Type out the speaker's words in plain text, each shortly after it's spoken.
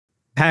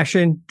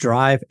Passion,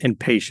 drive, and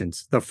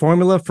patience. The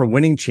formula for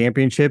winning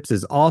championships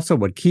is also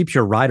what keeps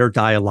your ride or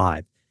die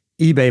alive.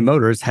 eBay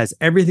Motors has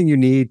everything you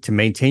need to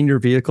maintain your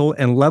vehicle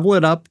and level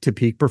it up to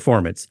peak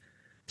performance.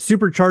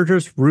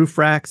 Superchargers, roof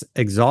racks,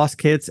 exhaust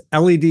kits,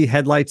 LED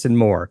headlights, and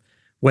more.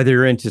 Whether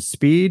you're into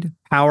speed,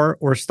 power,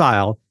 or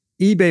style,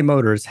 eBay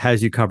Motors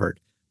has you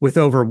covered. With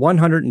over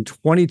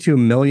 122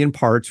 million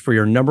parts for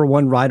your number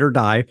one ride or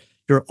die,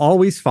 you'll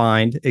always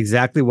find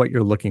exactly what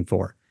you're looking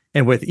for.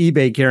 And with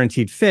eBay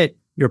Guaranteed Fit,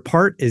 your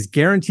part is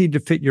guaranteed to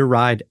fit your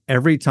ride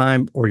every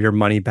time or your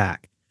money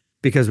back.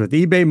 Because with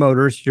eBay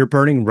Motors, you're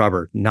burning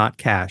rubber, not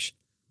cash.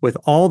 With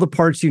all the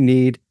parts you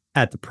need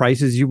at the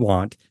prices you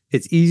want,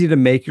 it's easy to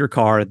make your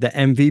car the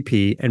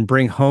MVP and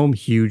bring home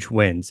huge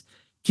wins.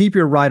 Keep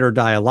your ride or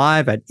die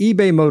alive at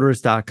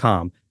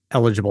ebaymotors.com.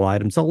 Eligible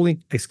items only.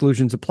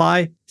 Exclusions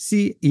apply.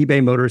 See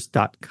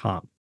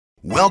ebaymotors.com.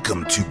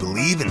 Welcome to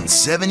Believe in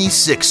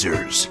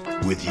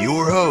 76ers with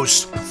your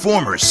hosts,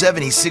 former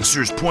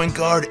 76ers point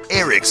guard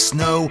Eric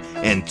Snow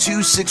and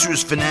two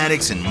Sixers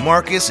fanatics in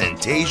Marcus and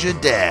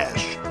Tasia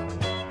Dash.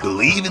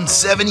 Believe in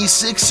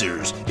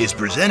 76ers is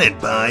presented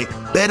by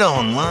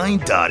betonline.ag.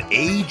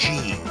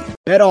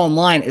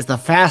 BetOnline is the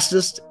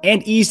fastest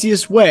and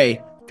easiest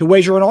way to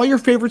wager on all your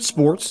favorite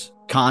sports,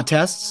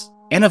 contests,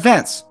 and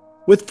events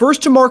with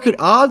first-to-market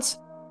odds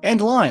and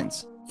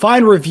lines.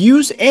 Find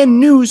reviews and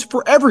news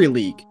for every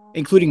league,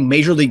 including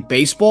Major League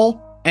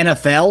Baseball,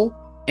 NFL,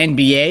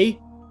 NBA,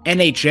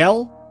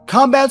 NHL,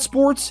 combat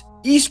sports,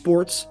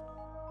 esports,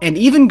 and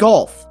even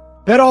golf.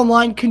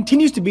 BetOnline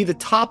continues to be the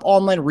top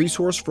online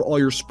resource for all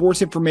your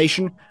sports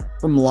information,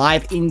 from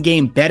live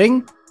in-game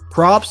betting,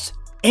 props,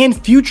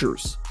 and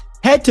futures.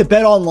 Head to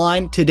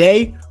BetOnline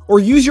today or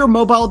use your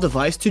mobile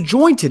device to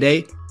join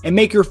today and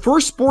make your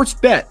first sports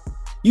bet.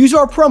 Use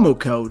our promo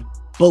code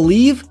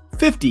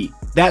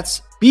BELIEVE50,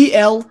 that's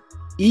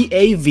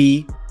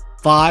BLEAV50,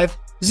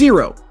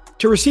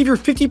 to receive your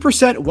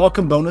 50%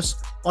 welcome bonus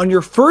on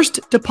your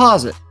first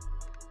deposit.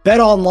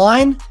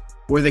 BetOnline,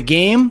 where the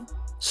game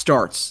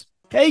starts.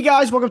 Hey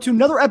guys, welcome to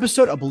another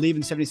episode of Believe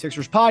in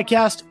 76ers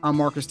podcast. I'm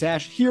Marcus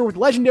Dash, here with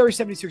legendary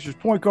 76ers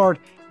point guard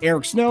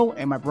Eric Snow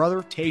and my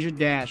brother Tasia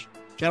Dash.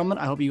 Gentlemen,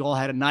 I hope you all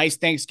had a nice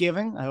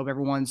Thanksgiving. I hope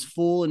everyone's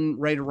full and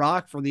ready to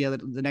rock for the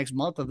next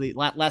month of the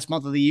last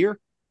month of the year.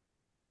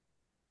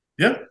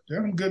 Yeah,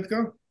 I'm good to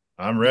go.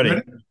 I'm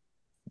ready.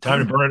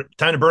 Time to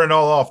burn it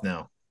all off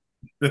now.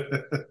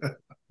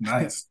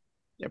 Nice.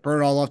 Yeah,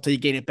 burn it all off till you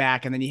get it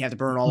back, and then you have to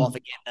burn it all off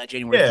again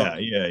January.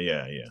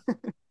 Yeah.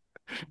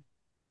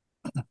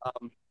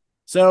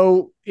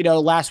 So,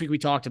 last week we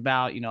talked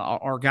about,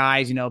 our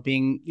guys,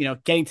 being,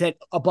 getting to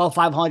above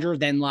 500,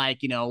 then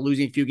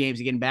losing a few games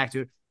and getting back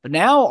to it. But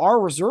now our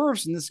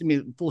reserves, and this is going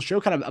to be a full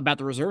show kind of about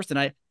the reserves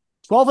tonight,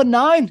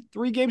 12-9,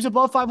 3 games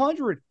above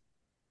 500.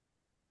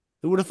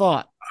 Who would have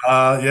thought?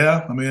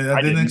 Yeah, I mean,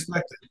 I didn't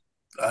expect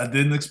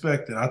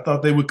it. I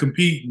thought they would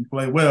compete and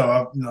play well.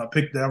 I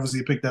picked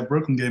that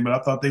Brooklyn game, but I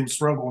thought they would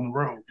struggle on the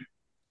road.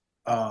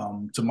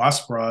 To my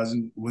surprise,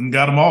 and went and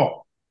got them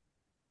all.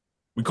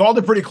 We called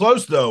it pretty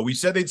close, though. We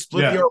said they'd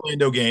split the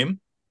Orlando game,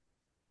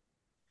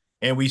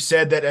 and we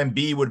said that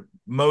Embiid would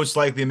most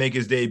likely make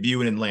his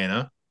debut in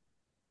Atlanta.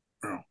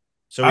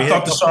 So I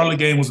thought the Charlotte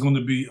game was going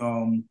to be,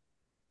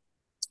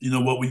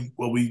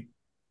 what we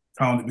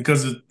found,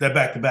 because of that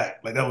back-to-back.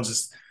 Like, that was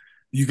just,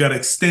 you got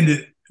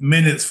extended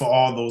minutes for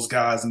all those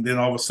guys, and then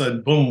all of a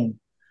sudden, boom,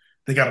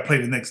 they got to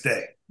play the next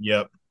day.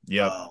 Yep.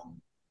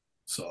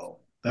 So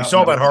we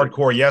saw that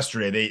hardcore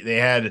yesterday. They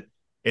had.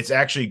 It's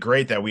actually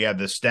great that we had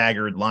the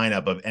staggered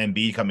lineup of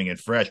Embiid coming in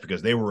fresh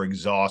because they were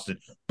exhausted.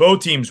 Both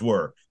teams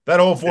were.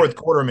 That whole fourth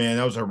quarter, man,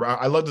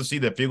 I love to see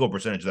the field goal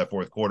percentage of that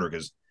fourth quarter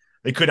because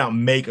they could not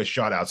make a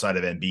shot outside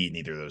of Embiid in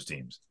either of those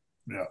teams.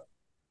 Yeah.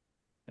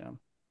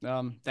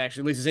 That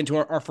actually leads us into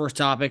our first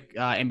topic,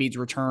 Embiid's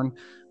return.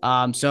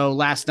 So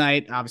last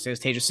night, obviously,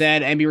 as Tasia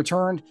said, Embiid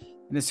returned,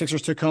 and the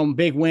Sixers took home a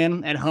big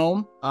win at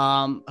home,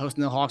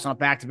 hosting the Hawks on a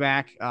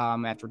back-to-back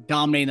after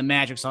dominating the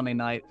Magic Sunday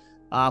night.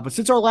 But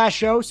since our last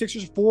show,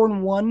 Sixers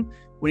 4-1,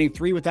 winning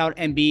 3 without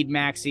Embiid,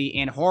 Maxey,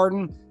 and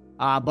Harden.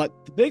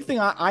 But the big thing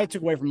I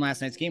took away from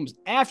last night's game was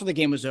after the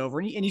game was over,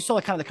 and you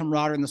saw kind of the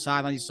camaraderie on the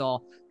sideline. You saw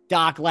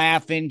Doc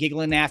laughing,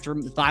 giggling after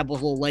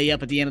Thibault's little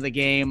layup at the end of the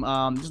game.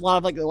 Just a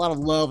lot of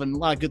love and a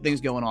lot of good things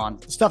going on.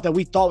 Stuff that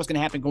we thought was going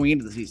to happen going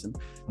into the season.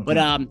 Mm-hmm. But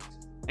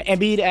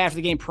Embiid after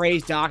the game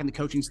praised Doc and the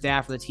coaching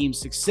staff for the team's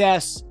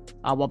success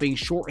while being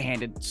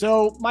shorthanded.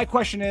 So my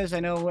question is, I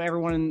know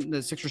everyone in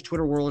the Sixers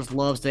Twitter world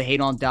loves to hate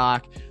on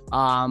Doc,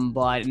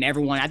 but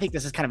everyone, I think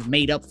this is kind of a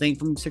made up thing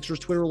from Sixers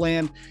Twitter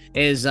land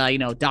is,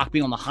 Doc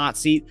being on the hot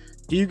seat.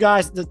 Do you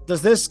guys,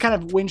 does this kind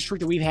of win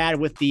streak that we've had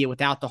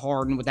without the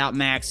Harden, without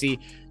Maxey,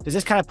 does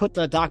this kind of put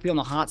the Doc being on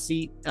the hot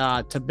seat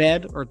to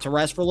bed or to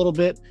rest for a little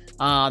bit?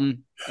 I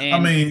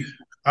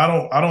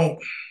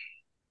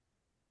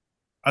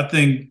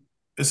think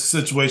it's a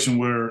situation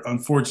where,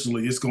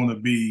 unfortunately, it's going to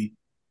be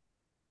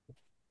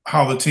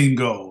how the team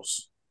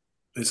goes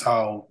is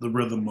how the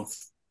rhythm of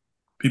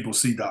people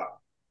see Doc.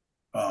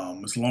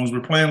 As long as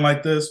we're playing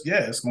like this,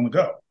 it's going to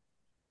go.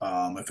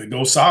 If it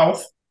goes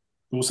south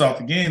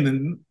again,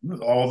 then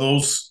all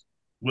those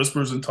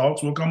whispers and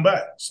talks will come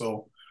back.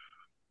 So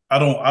I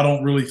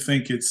don't really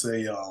think it's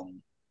a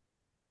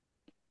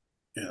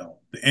the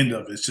end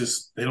of it. It's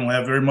just they don't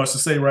have very much to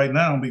say right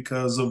now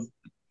because of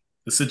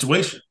the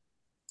situation.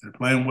 They're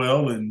playing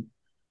well and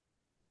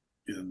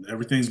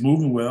everything's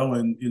moving well,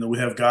 and we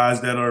have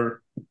guys that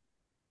are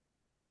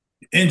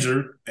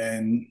injured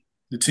and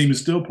the team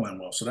is still playing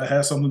well. So that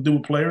has something to do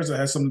with players. That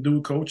has something to do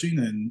with coaching,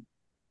 and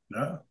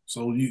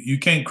so you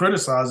can't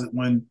criticize it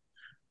when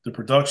the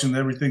production,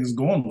 everything's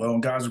going well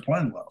and guys are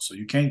playing well. So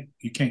you can't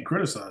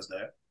criticize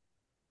that.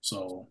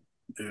 So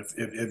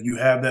if you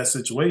have that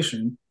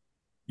situation,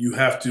 you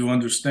have to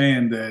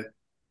understand that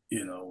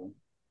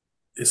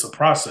it's a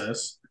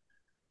process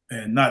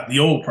and not the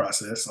old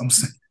process. I'm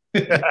saying.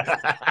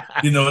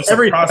 It's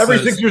every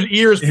Sixers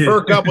ears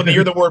perk up when they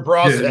hear the word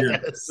process. Yeah.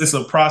 It's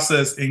a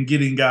process in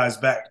getting guys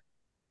back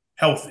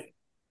healthy.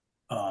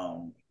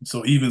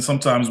 So even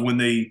sometimes when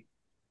they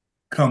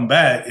come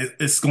back,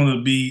 it's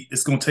going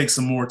to take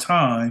some more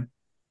time,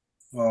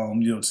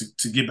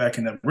 to get back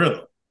in that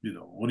rhythm.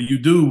 What do you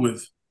do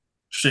with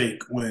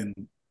Shake when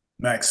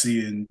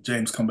Maxey and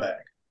James come back?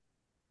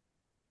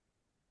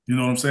 You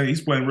know what I'm saying?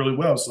 He's playing really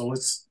well, so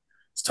it's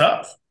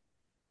tough.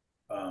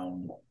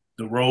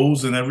 The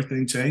roles and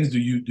everything change. Do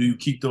you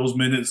keep those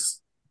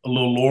minutes a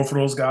little lower for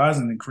those guys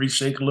and increase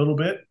Shake a little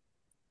bit?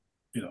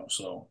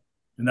 So,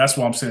 and that's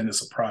why I'm saying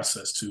it's a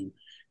process to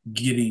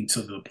getting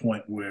to the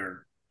point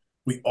where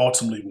we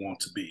ultimately want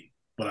to be.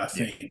 But I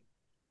think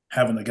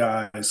having the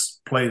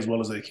guys play as well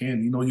as they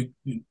can,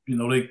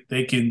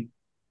 they can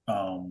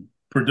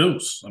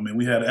produce. I mean,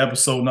 we had an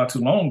episode not too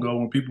long ago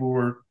when people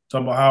were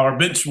talking about how our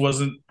bench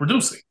wasn't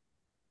producing.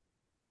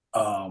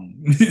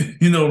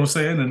 You know what I'm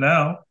saying? And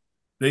now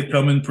they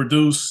come and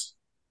produce,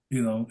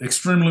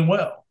 extremely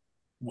well,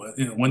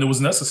 when it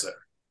was necessary.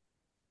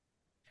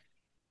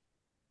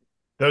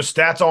 Those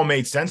stats all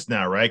made sense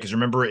now, right? Because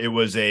remember,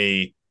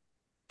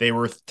 they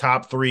were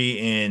top 3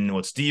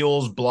 in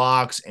steals,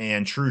 blocks,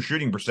 and true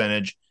shooting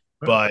percentage,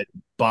 but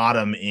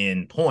bottom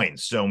in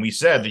points. So when we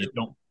said that you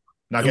don't,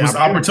 not it was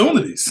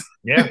opportunities.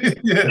 Yeah,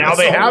 now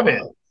they have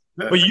it.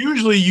 Yeah. But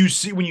usually,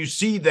 when you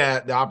see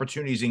that the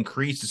opportunities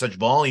increase to such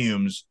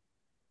volumes,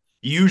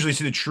 you usually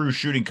see the true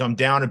shooting come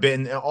down a bit,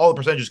 and all the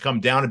percentages come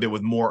down a bit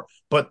with more.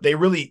 But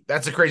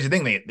that's a crazy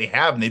thing they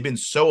have, and they've been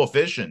so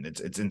efficient.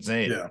 It's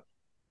insane. Yeah.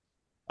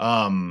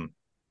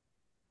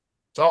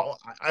 So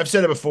I've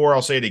said it before.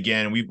 I'll say it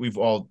again. We've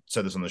all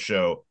said this on the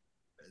show.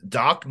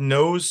 Doc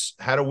knows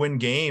how to win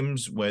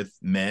games with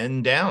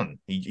men down.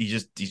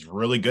 He's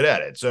really good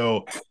at it.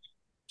 So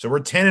we're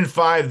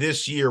 10-5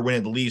 this year when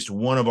at least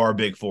one of our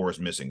big four is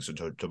missing. So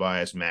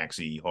Tobias,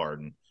 Maxey,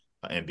 Harden,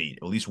 Embiid.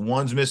 At least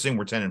one's missing.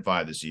 We're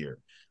 10-5 this year.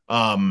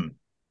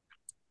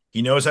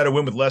 He knows how to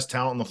win with less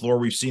talent on the floor.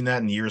 We've seen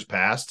that in years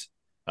past.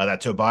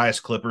 That Tobias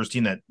Clippers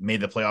team that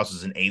made the playoffs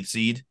as an 8th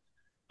seed.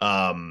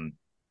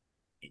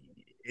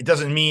 It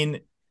doesn't mean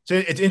 – so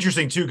it's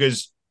interesting too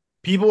because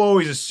people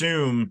always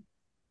assume,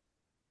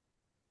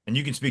 and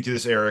you can speak to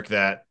this, Eric,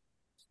 that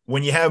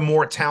when you have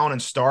more talent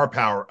and star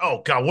power,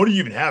 oh, God, what do you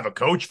even have a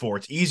coach for?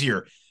 It's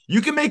easier.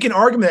 You can make an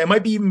argument that it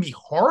might even be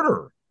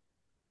harder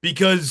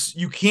because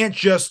you can't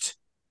just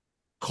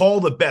call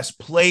the best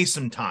play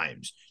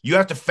sometimes. You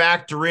have to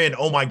factor in,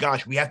 oh, my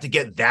gosh, we have to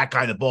get that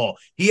guy the ball.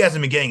 He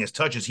hasn't been getting his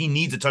touches. He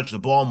needs to touch the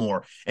ball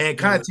more. And it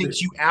kind of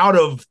takes you out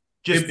of –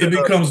 it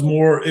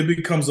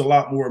becomes a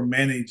lot more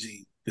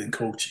managing than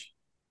coaching.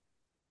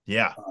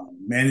 Yeah.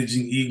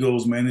 Managing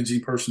egos,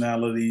 managing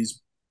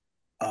personalities.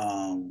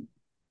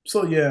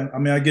 So yeah, I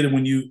mean, I get it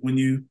when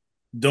you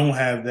don't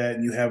have that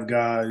and you have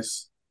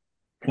guys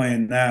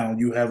playing now,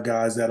 you have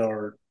guys that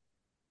are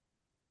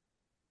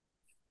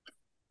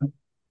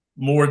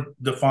more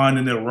defined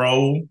in their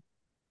role.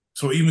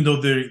 So even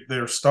though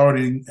they're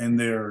starting and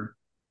they're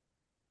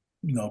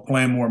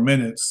playing more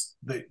minutes,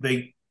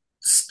 they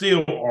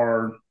still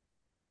are.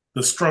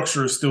 The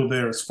structure is still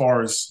there as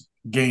far as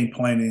game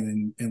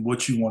planning and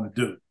what you want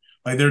to do.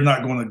 Like they're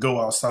not going to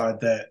go outside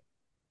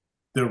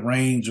their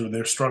range or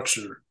their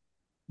structure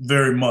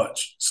very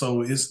much.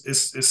 So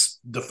it's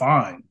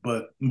defined.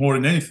 But more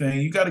than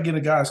anything, you got to give the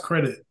guys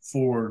credit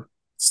for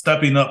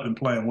stepping up and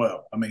playing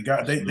well. I mean,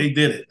 God, they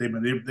did it.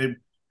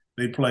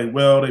 They played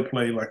well. They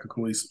played like a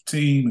cohesive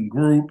team and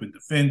group and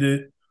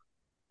defended.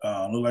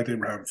 Looked like they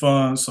were having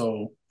fun.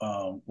 So,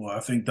 I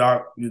think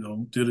Doc, did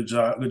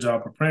a good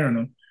job preparing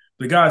them.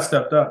 The guys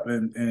stepped up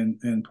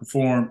and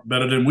performed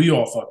better than we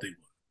all thought they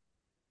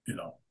would.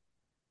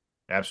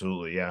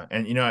 Absolutely, yeah.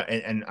 And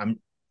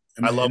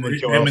I love what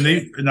Joel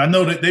said. And I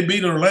know that they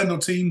beat an Orlando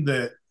team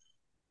that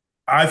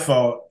I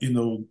thought,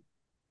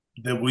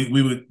 that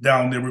we would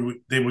down there.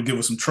 They would give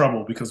us some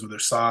trouble because of their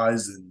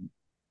size and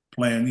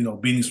playing,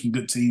 beating some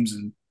good teams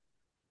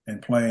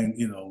and playing,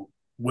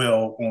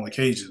 well on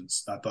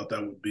occasions. I thought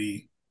that would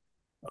be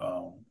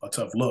a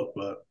tough look,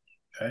 but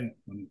hey,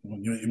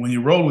 when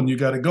you're rolling, you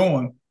got it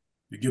going.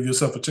 You give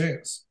yourself a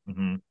chance.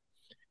 Mm-hmm. And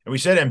we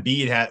said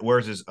Embiid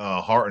wears his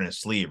heart on his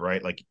sleeve,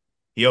 right? Like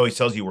he always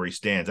tells you where he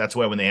stands. That's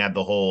why when they had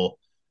the whole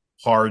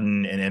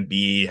Harden and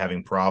Embiid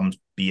having problems,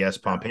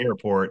 BS Pompey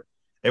report.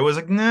 It was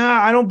like, nah,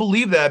 I don't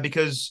believe that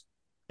because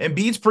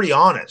Embiid's pretty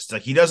honest.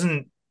 Like he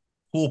doesn't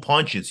pull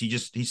punches.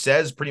 He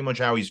says pretty much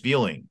how he's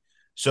feeling.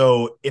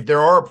 So if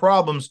there are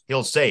problems,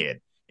 he'll say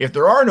it. If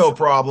there are no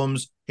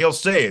problems, he'll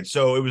say it.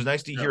 So it was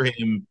nice to hear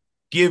him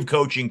give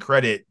coaching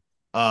credit.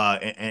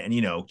 And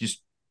you know,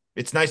 just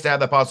it's nice to have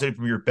that positivity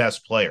from your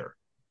best player,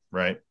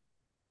 right?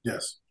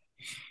 Yes.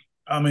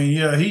 I mean,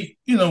 yeah,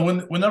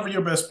 whenever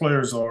your best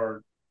players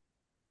are,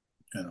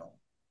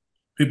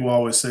 people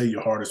always say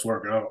your hardest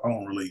worker. I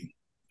don't really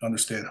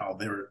understand how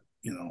they're,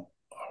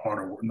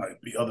 harder.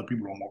 Like the other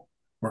people don't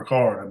work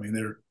hard. I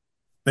mean,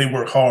 they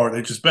work hard.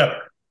 They're just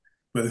better.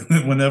 But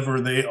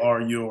whenever they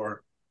are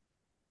your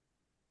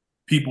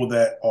people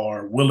that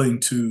are willing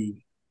to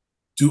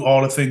do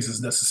all the things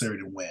that's necessary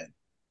to win,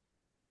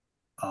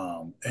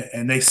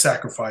 and they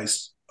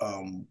sacrifice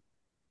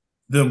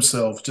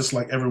themselves just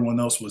like everyone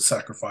else would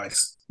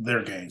sacrifice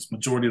their games.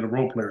 Majority of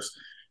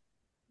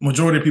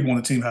people on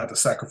the team have to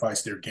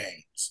sacrifice their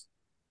games.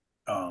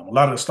 A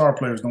lot of the star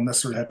players don't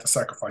necessarily have to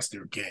sacrifice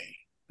their game.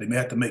 They may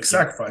have to make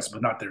sacrifice,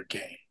 but not their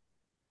game.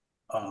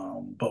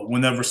 But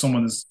whenever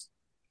someone is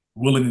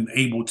willing and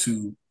able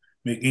to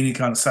make any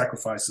kind of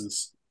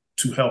sacrifices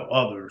to help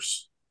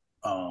others,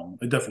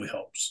 it definitely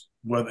helps.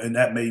 And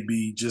that may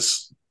be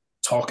just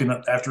talking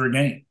after a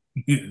game,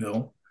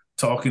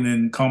 talking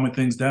and calming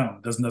things down.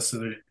 It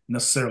doesn't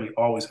necessarily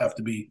always have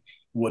to be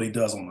what he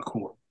does on the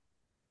court.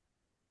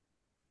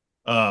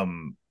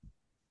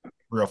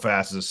 Real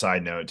fast as a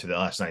side note to the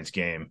last night's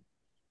game,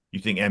 you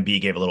think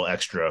Embiid gave a little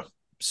extra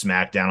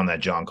smackdown on that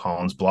John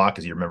Collins block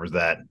because he remembers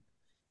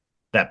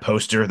that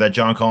poster that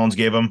John Collins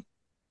gave him?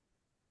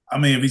 I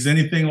mean, if he's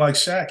anything like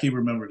Shaq, he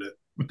remembered it.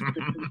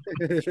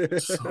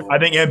 So, I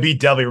think Embiid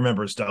definitely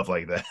remembers stuff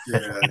like that.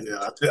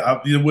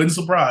 It wouldn't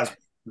surprise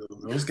me.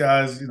 Those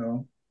guys,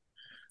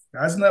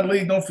 guys in that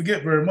league don't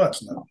forget very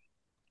much now.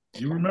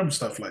 You remember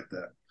stuff like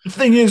that. The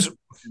thing is,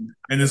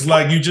 and it's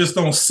like you just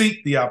don't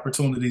seek the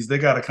opportunities. They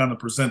got to kind of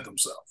present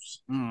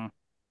themselves.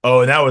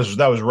 Oh, and that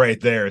was right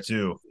there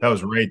too. That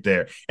was right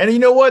there. And you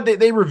know what?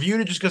 They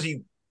reviewed it just because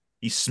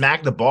he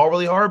smacked the ball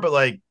really hard, but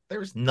like there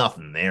was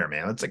nothing there,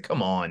 man. It's like,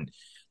 come on.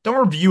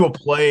 Don't review a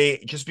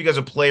play just because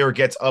a player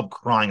gets up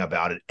crying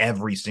about it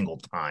every single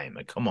time.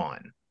 Like, come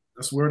on.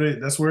 That's where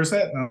it's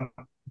at now.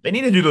 They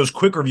need to do those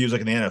quick reviews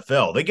like in the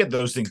NFL. They get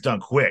those things done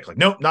quick. Like,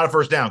 nope, not a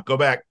first down. Go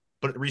back,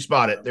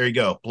 respot it. There you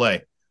go.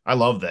 Play. I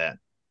love that.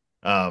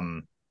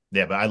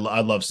 But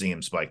I love seeing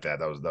him spike that.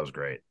 That was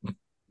great.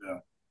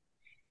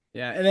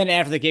 Yeah, and then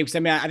after the game, because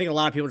I think a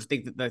lot of people just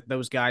think that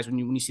those guys, when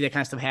you see that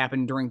kind of stuff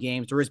happen during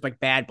games, there is like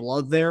bad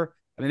blood there.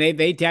 I mean,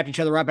 they tapped each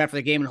other up after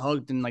the game and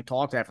hugged and like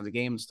talked after the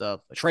game and stuff.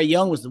 Trae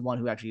Young was the one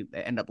who actually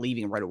ended up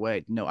leaving right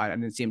away. No, I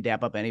didn't see him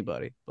dap up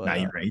anybody. But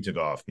he took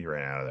off. He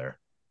ran out of there.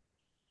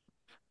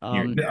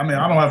 I mean,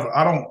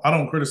 I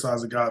don't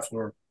criticize a guy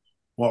for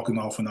walking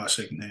off and not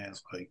shaking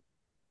hands. Like,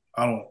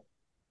 I don't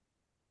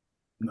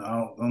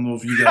know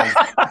if you guys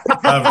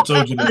I ever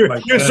told you that.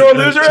 Like, you're so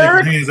loser,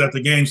 Eric. Hands at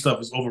the game stuff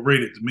is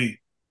overrated to me.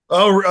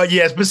 Oh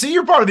yes, but see,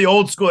 you're part of the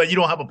old school that you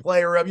don't have a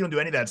player up. You don't do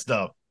any of that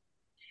stuff.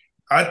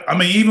 I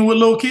mean, even with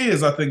little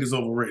kids, I think it's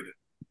overrated.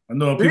 I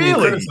know people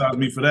criticize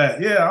me for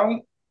that. Yeah, I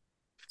don't.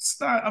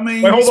 It's not. I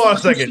mean, wait, hold on a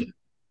second.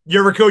 You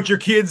ever coach your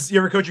kids?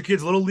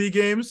 Little league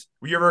games?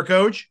 Were you ever a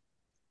coach?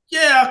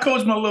 Yeah, I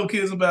coach my little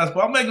kids in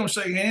basketball. I make them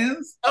shake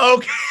hands.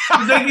 Okay,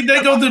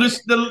 they go through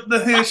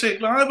the handshake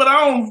line, but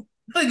I don't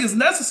think it's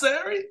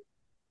necessary.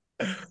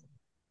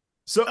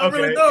 So I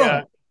really don't.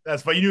 Yeah,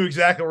 that's fine. You knew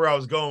exactly where I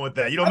was going with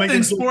that. You don't I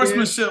think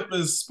sportsmanship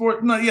is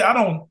sport. No, yeah, I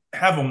don't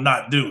have them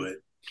not do it.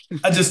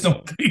 I just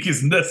don't think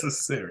it's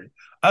necessary.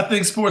 I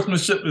think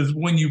sportsmanship is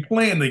when you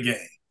playing the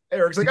game.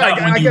 Eric's like,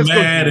 I guess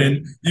mad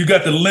and you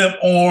got the limp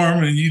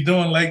arm and you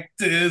doing like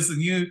this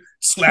and you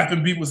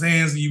slapping people's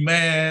hands and you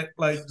mad.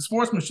 Like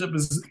sportsmanship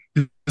is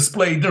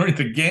displayed during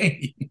the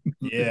game.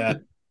 Yeah.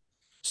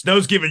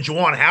 Snow's giving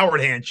Juwan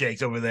Howard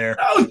handshakes over there.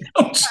 I'm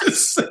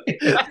just saying.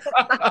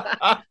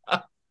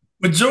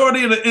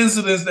 Majority of the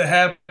incidents that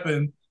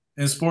happen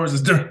in sports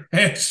is during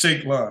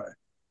handshake line.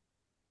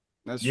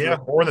 That's true.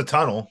 Or in the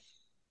tunnel.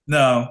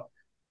 No.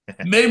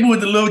 Maybe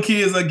with the little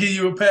kids, I give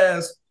you a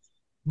pass.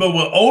 But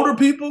with older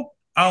people,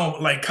 I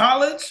don't like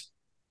college.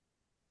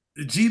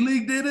 The G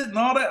League did it and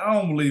all that. I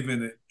don't believe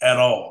in it at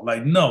all.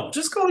 Like, no,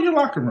 just go to your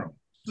locker room.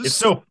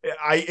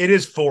 It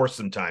is forced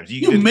sometimes.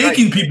 You're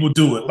making people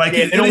do it. Like,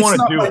 they don't want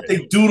to do it.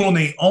 They do it on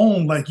their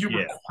own. Like, you're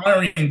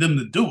requiring them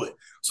to do it.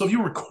 So if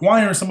you're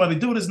requiring somebody to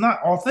do it, it's not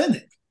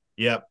authentic.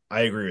 Yep,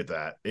 I agree with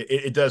that.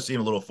 It does seem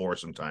a little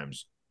forced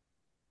sometimes.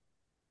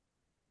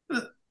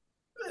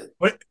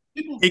 But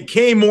it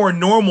came more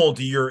normal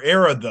to your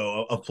era,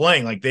 though, of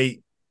playing. Like,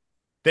 they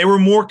were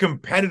more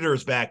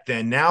competitors back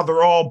then. Now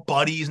they're all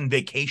buddies and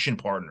vacation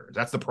partners.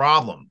 That's the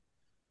problem.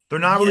 They're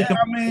not really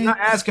they're not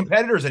as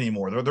competitors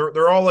anymore.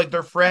 They're all like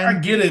their friends. I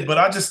get it, but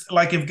I just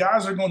like if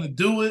guys are going to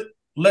do it,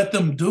 let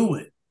them do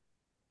it.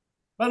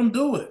 Let them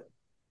do it.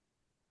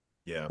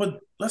 Yeah.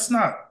 But let's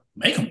not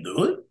make them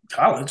do it.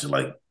 College,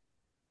 like,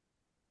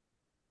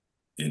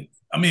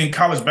 I mean, in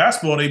college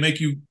basketball, they make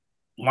you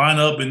line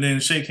up and then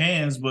shake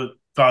hands, but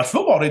college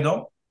football, they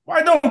don't.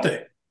 Why don't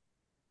they?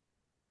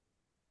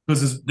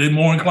 Because they're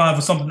more inclined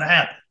for something to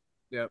happen.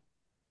 Yep.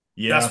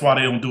 Yeah, that's why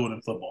they don't do it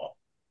in football.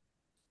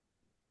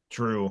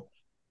 True.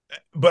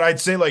 But I'd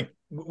say, like,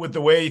 with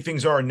the way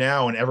things are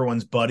now and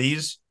everyone's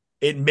buddies,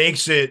 it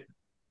makes it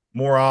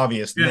more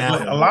obvious now.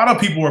 Like, a lot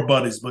of people are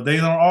buddies, but they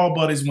aren't all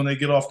buddies when they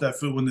get off that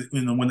field when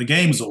the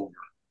game's over.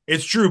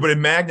 It's true, but it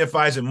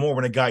magnifies it more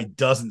when a guy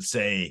doesn't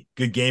say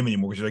 "good game"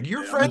 anymore. Because you're like,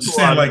 you're friends. I'm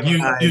saying, like,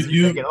 you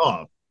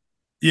off.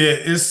 Yeah,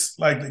 it's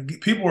like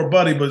people are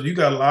buddy, but you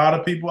got a lot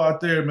of people out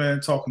there,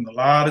 man, talking a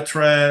lot of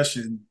trash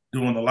and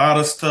doing a lot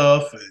of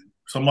stuff, and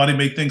somebody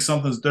may think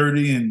something's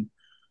dirty, and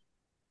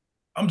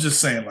I'm just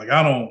saying, like,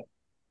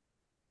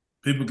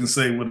 people can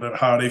say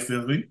how they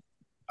feel.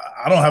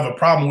 I don't have a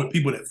problem with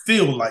people that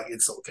feel like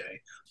it's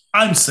okay.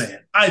 I'm saying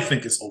I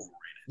think it's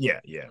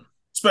overrated. Yeah.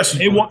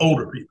 Especially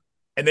older people.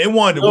 And they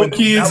wanted to win.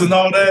 Kids and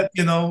all that,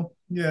 yeah,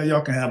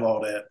 y'all can have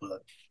all that,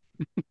 but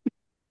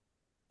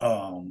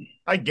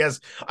I guess,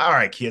 all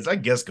right, kids,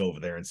 go over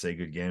there and say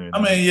good game. I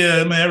mean,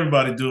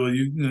 everybody do it.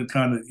 You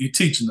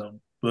teaching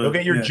them. But, go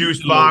get your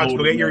juice box.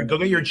 Go get your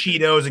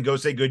Cheetos and go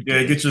say good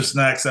game. Yeah, get your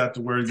snacks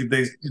afterwards.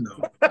 Most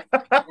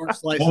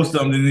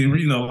of them,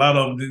 a lot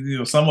of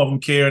them, some of them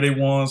care. They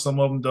won. Some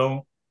of them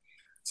don't.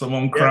 Some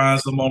of them crying.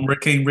 Some of them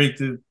can't wait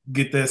to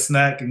get that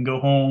snack and go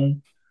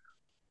home.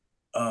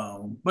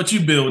 But you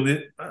build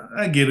it.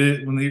 I get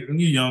it when you're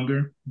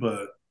younger,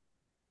 but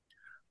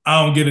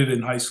I don't get it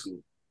in high school.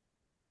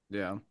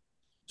 Yeah.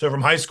 So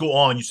from high school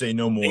on, you say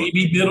no more.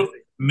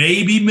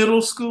 Maybe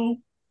middle school,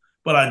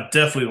 but I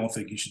definitely don't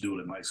think you should do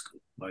it in high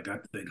school. Like, I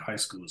think high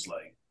school is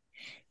like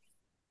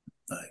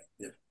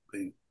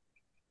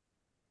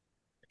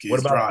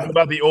what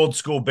about the old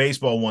school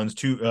baseball ones?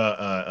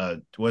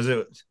 Was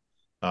it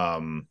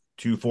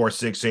 2, 4,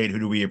 6, 8? Who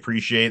do we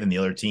appreciate? And the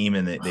other team,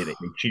 and they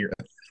cheer.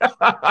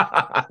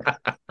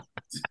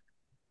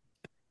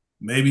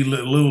 Maybe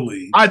Little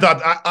League. I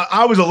thought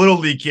I was a Little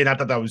League kid. I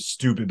thought that was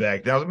stupid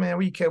back then. I was like, man,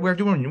 we're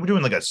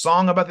doing like a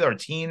song about our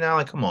team now.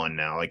 Like, come on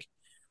now. Like,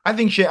 I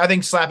think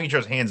slapping each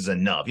other's hands is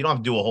enough. You don't have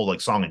to do a whole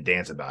like song and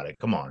dance about it.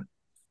 Come on.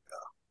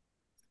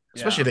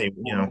 Yeah. Especially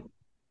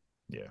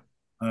yeah.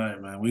 All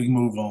right, man. We can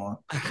move on.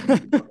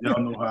 Y'all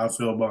know how I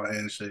feel about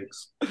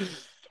handshakes.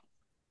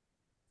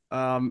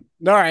 All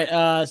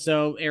right.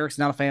 So Eric's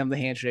not a fan of the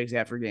handshakes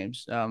after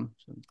games. So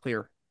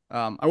clear.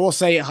 I will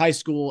say at high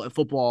school at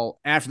football,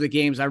 after the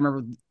games, I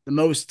remember the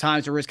most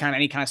times there was kind of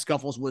any kind of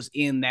scuffles was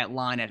in that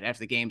line after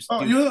the games.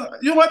 Oh, you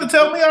don't have to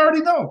tell me. I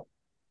already know.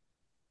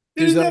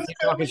 You didn't have to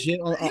tell me.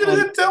 You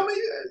didn't tell me.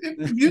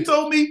 If you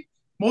told me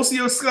most of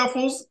your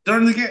scuffles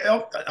during the game,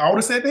 I would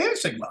have said the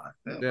handshake line.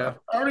 Yeah.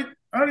 I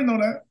already know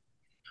that.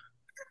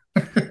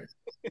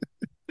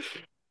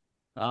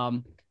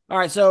 All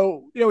right,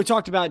 so we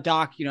talked about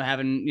Doc,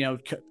 having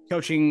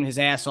coaching his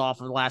ass off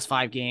for the last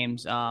 5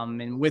 games,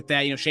 and with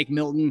that, Shake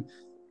Milton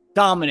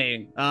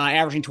dominating,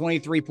 averaging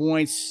 23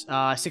 points,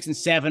 6 and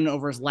 7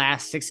 over his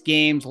last 6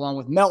 games, along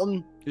with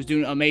Melton, who's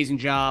doing an amazing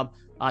job.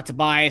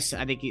 Tobias,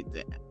 I think he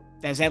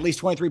has at least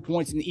 23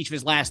 points in each of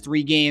his last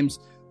 3 games.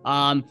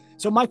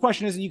 So my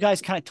question is, you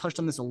guys kind of touched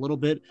on this a little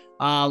bit,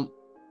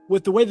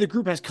 with the way the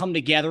group has come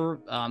together,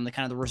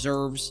 the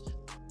reserves.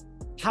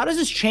 How does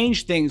this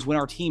change things when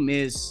our team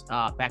is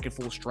back at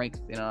full strength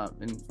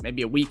in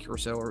maybe a week or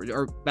so,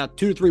 or about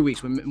 2 to 3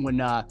 weeks when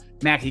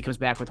Maxey comes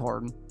back with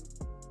Harden?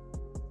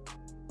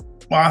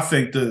 Well, I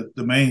think the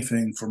main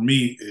thing for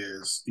me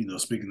is,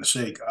 speaking of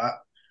Shake,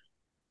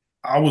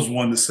 I was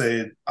one to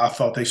say I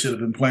thought they should have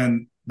been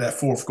playing that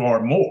fourth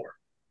guard more.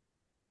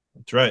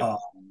 That's right.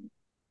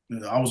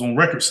 I was on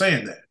record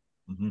saying that.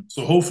 Mm-hmm.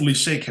 So hopefully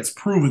Shake has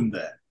proven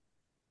that.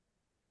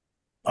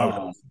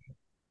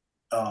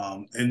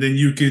 And then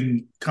you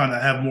can kind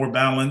of have more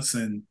balance,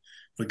 and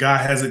if a guy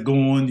has it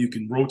going, you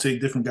can rotate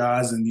different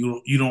guys, and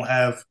you don't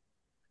have,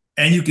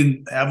 and you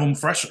can have them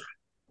fresher.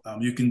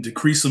 You can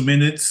decrease some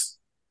minutes,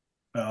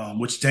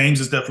 which James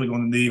is definitely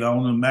going to need. I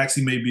don't know,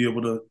 Maxey may be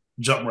able to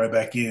jump right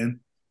back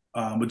in,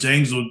 but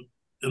James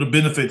it'll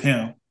benefit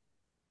him.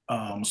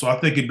 So I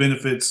think it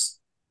benefits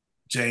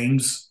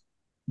James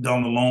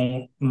down the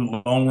long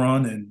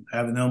run, and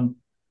having them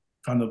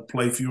kind of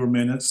play fewer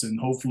minutes, and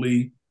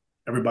hopefully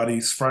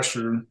everybody's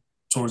fresher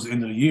towards the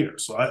end of the year.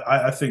 So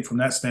I think from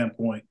that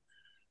standpoint,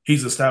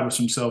 he's established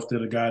himself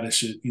that a guy that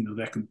should,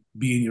 that can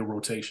be in your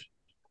rotation.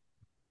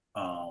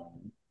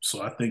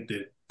 So I think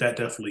that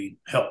definitely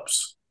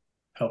helps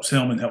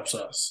him and helps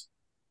us.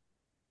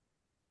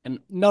 And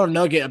another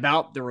nugget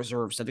about the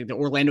reserves. I think the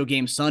Orlando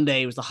game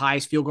Sunday was the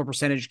highest field goal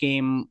percentage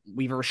game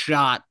we've ever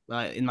shot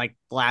in the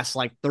last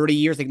 30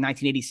 years. I think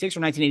 1986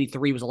 or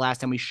 1983 was the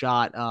last time we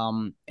shot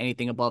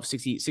anything above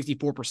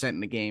 64% in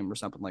the game or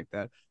something like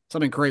that.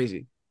 Something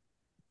crazy.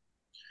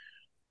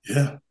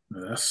 Yeah.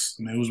 It was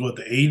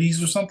the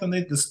 80s or something.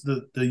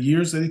 The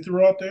years that he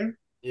threw out there.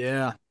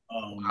 Yeah.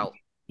 Wow.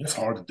 It's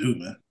hard to do,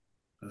 man.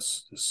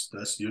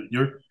 That's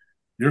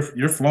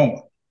you're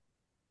flowing.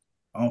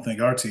 I don't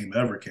think our team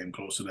ever came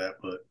close to that,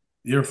 but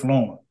you're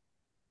flowing.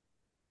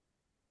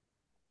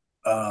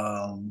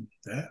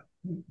 Yeah,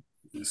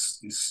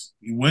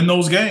 you win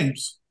those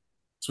games,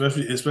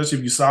 especially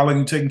if you're solid and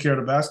you're taking care of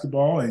the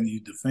basketball and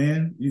you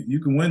defend. You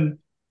can win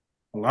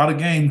a lot of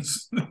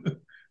games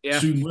Yeah.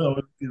 shooting well,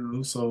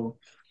 So,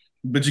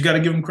 but you got to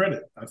give them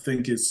credit. I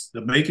think it's the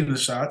making the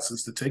shots,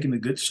 it's the taking the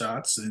good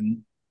shots,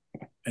 and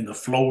the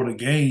flow of the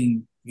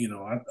game.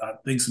 I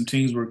think some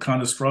teams were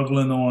kind of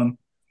struggling on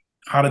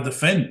how to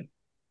defend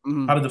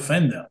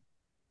them.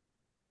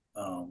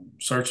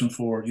 Searching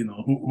for,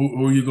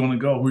 who are you going to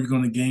go, who are you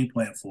going to game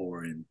plan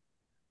for, and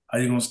how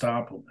are you going to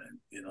stop them,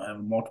 and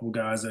having multiple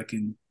guys that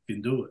can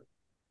do it.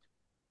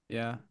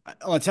 Yeah.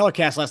 On the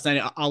telecast last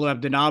night, Alou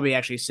Abdelnaby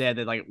actually said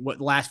that what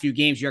the last few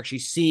games you're actually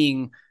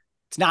seeing,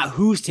 it's not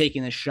who's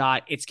taking the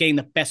shot, it's getting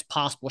the best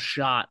possible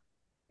shot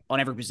on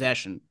every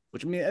possession,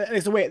 which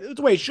it's the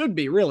way it should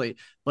be, really.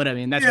 But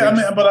that's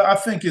but I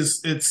think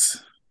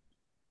it's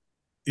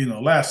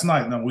last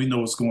night. Now we know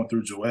what's going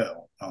through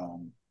Joel.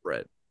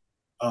 Right.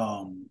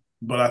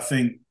 But I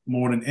think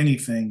more than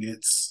anything,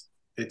 it's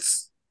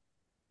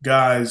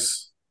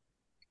guys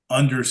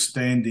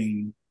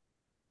understanding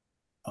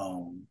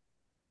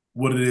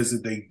what it is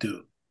that they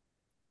do.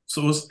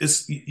 So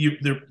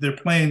they're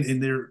playing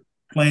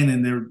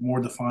and they're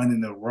more defined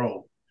in their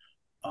role.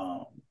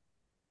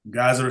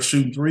 Guys that are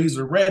shooting threes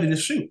are ready to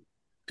shoot.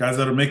 Guys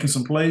that are making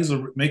some plays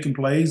are making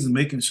plays and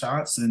making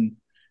shots, and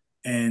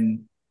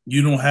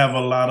you don't have a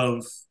lot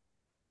of,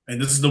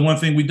 and this is the one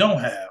thing we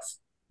don't have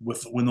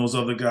with when those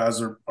other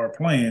guys are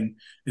playing,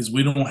 is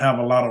we don't have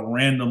a lot of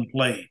random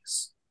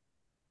plays.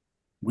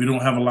 We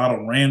don't have a lot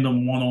of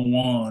random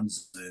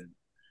one-on-ones and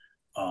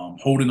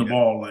holding the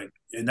ball,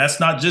 and that's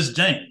not just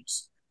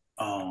James.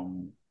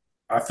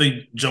 I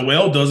think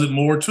Joel does it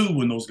more too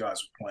when those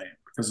guys are playing,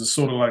 because it's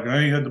sort of like, I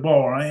ain't had the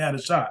ball or I ain't had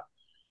a shot.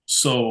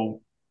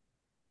 So,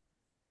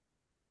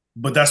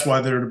 but that's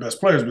why they're the best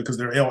players, because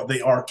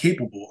they are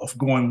capable of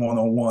going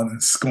one-on-one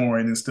and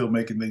scoring and still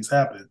making things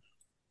happen.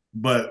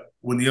 But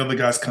when the other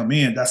guys come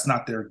in, that's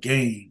not their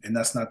game, and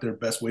that's not their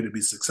best way to be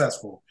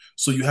successful.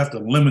 So you have to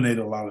eliminate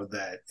a lot of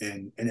that,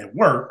 and it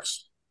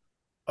works.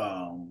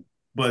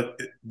 But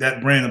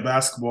that brand of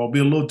basketball will be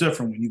a little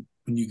different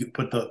when you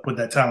put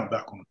that talent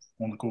back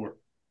on the court.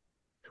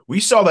 We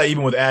saw that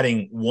even with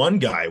adding one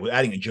guy, with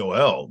adding a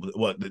Joel.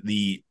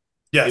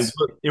 Yes,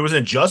 it was an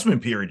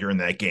adjustment period during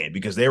that game,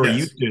 because they were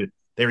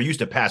used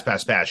to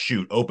pass,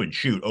 shoot, open,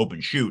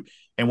 shoot.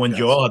 And when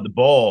Joel had the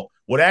ball,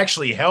 what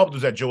actually helped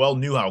was that Joel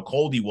knew how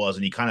cold he was,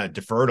 and he kind of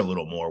deferred a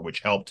little more,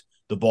 which helped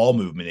the ball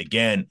movement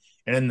again.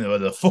 And then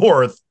the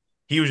fourth,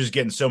 he was just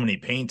getting so many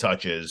paint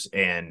touches,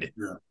 and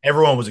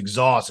everyone was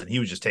exhausted. He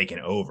was just taking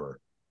over.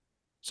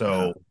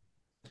 So,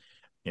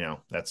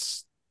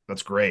 that's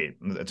great.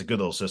 That's a good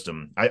little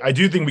system. I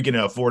do think we can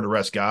afford to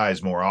rest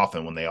guys more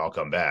often when they all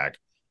come back.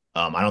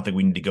 I don't think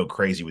we need to go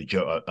crazy with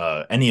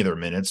any of their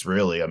minutes,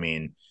 really.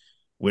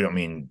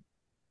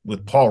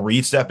 With Paul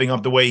Reed stepping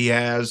up the way he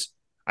has,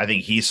 I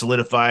think he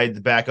solidified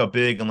the backup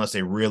big, unless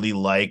they really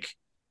like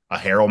a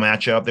Harrell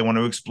matchup they want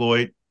to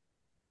exploit.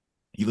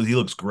 He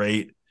looks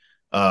great.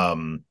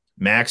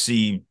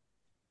 Maxey,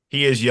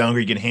 he is younger,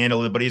 he can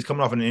handle it, but he's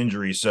coming off an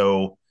injury.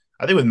 So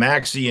I think with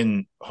Maxey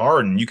and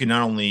Harden, you can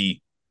not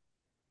only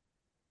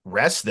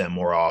rest them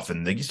more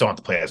often, they just don't have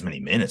to play as many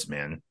minutes,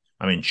 man.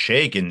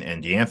 Shake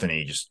and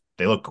D'Anthony,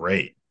 they look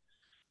great.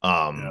 We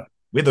have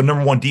the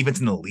number one defense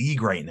in the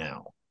league right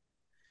now.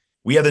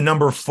 We have the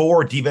number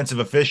 4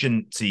 defensive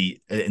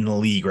efficiency in the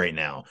league right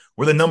now.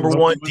 We're the number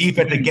 1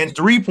 defense against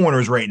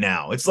 3-pointers right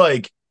now. It's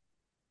like,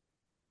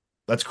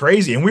 that's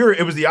crazy. And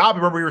it was the opposite.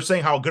 Remember, we were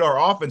saying how good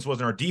our offense was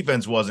and our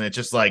defense wasn't. It's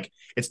just like,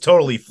 it's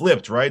totally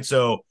flipped, right?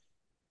 So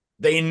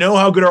they know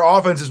how good our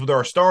offense is with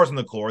our stars on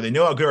the court. They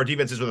know how good our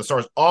defense is with the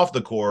stars off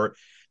the court.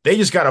 They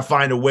just got to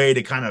find a way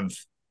to kind of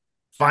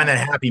find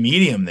that happy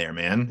medium there,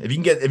 man. If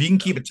you can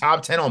keep a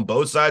top 10 on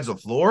both sides of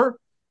the floor,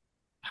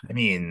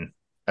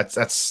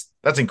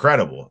 that's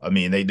incredible.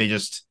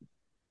 They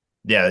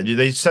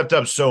stepped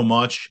up so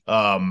much.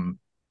 I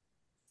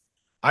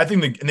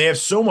think and they have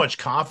so much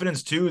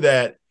confidence too,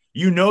 that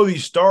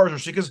these stars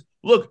are, because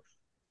look,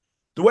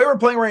 the way we're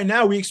playing right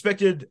now, we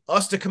expected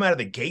us to come out of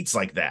the gates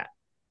like that.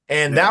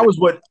 And that was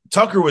what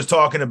Tucker was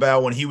talking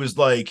about when he was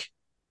like,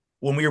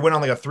 when we went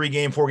on like a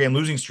 3-game, 4-game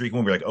losing streak,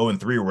 when we were like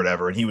 0-3 or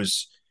whatever. And he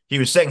was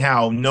saying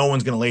how no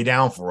one's going to lay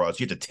down for us.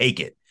 You have to take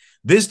it.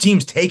 This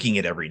team's taking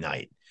it every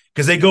night,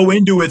 because they go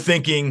into it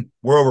thinking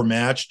we're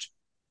overmatched,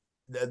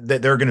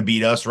 that they're going to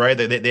beat us, right?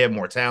 They have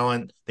more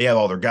talent. They have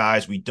all their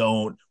guys. We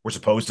don't. We're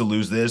supposed to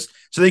lose this.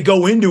 So they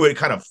go into it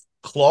kind of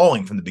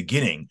clawing from the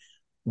beginning.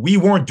 We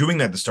weren't doing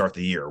that to start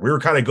the year. We were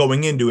kind of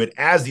going into it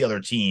as the other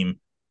team.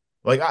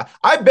 Like,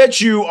 I bet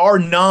you our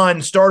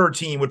non-starter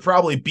team would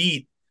probably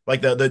beat,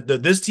 like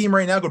this team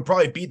right now could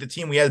probably beat the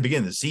team we had at the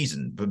beginning of the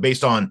season, but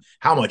based on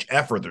how much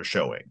effort they're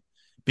showing,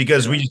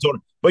 because we just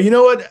don't. But you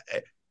know what?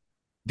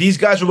 These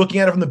guys are looking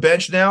at it from the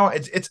bench now.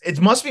 It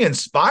must be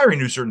inspiring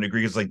to a certain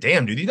degree. It's like,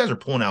 damn, dude, these guys are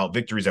pulling out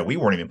victories that we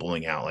weren't even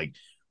pulling out. Like,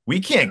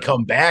 we can't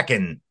come back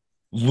and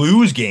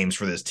lose games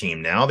for this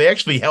team now. They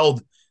actually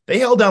held they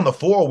held down the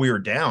 4 while we were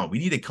down. We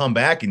need to come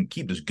back and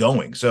keep this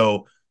going.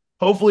 So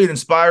hopefully it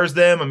inspires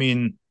them. I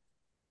mean,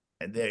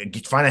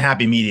 find a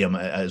happy medium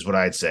is what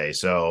I'd say.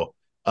 So,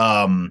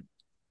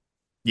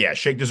 yeah,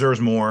 Shake deserves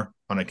more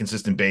on a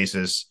consistent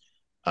basis.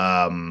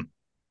 I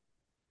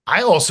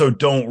also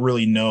don't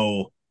really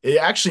know. It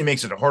actually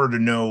makes it harder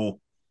to know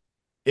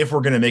if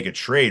we're going to make a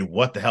trade,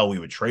 what the hell we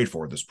would trade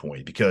for at this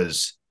point,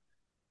 because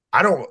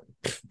I don't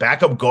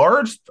backup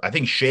guards. I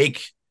think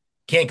Shake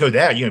can't go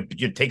down. You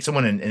take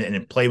someone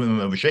and play with them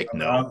over Shake.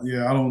 No.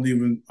 I don't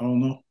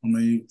know. I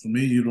mean, for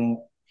me, you don't.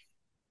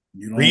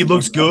 Reed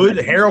looks good.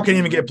 Harrell can't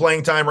even get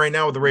playing time right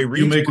now with the way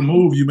Reed. You're making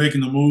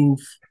the move.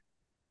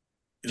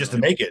 Just to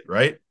make it,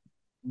 right?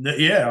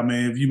 Yeah, I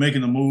mean, if you're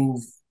making a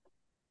move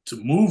to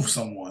move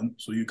someone,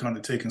 so you're kind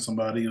of taking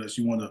somebody unless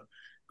you want to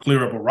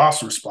clear up a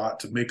roster spot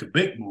to make a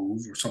big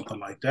move or something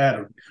like that,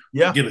 or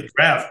get a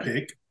draft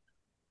pick.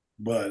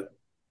 But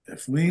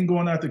if we ain't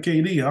going after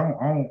KD,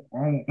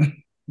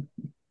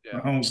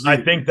 I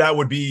think that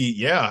would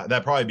be,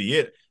 that'd probably be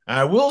it.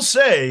 I will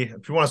say,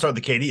 if you want to start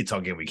the KD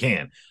talking, we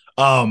can.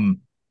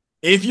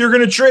 If you're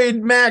going to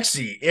trade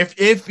Maxey,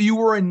 if you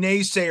were a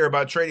naysayer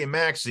about trading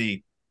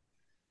Maxey,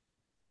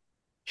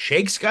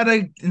 Shake's got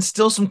to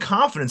instill some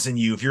confidence in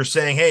you. If you're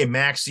saying, hey,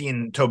 Maxey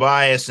and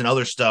Tobias and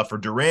other stuff, or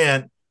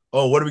Durant,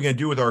 what are we going to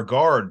do with our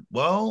guard?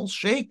 Well,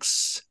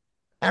 Shake's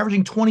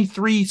averaging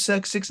 23,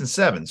 6, and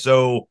 7.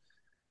 So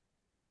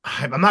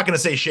I'm not going to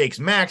say Shake's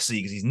Maxey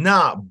because he's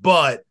not,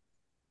 but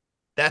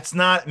that's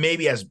not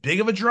maybe as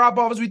big of a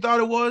drop-off as we thought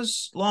it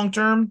was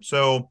long-term.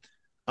 So,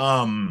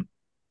 other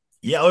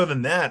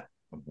than that,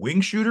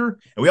 wing shooter.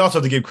 And we also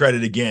have to give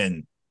credit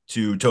again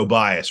to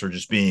Tobias for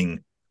just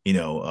being, if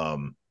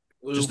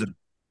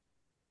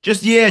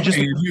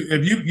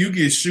you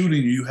get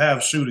shooting, you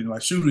have shooting.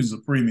 Like, shooting's a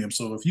premium.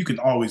 So if you can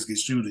always get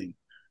shooting,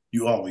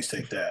 you always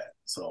take that.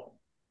 So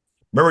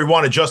remember, we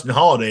wanted Justin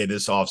Holiday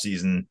this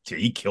offseason.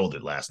 He killed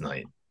it last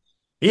night.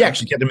 He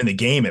actually kept him in the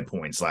game at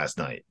points last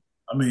night.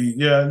 I mean,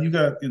 you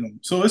got,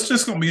 so it's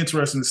just going to be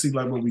interesting to see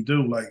like what we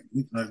do. Like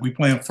we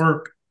playing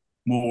Furk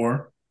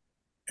more,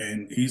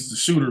 and he's the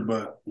shooter.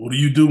 But what do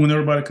you do when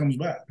everybody comes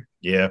back?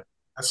 Yeah,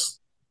 that's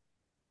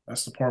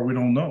the part we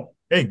don't know.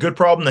 Hey, good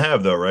problem to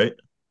have, though, right?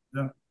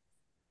 Yeah.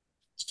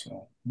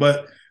 So,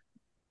 but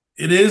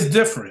it is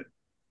different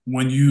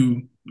when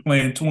you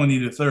playing 20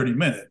 to 30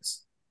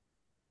 minutes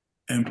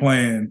and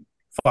playing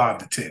 5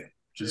 to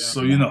 10.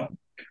 So you know.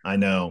 I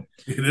know.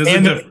 It is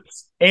a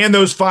difference. And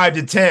those 5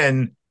 to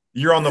 10,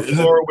 you're on the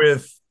floor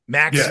with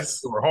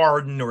Maxey or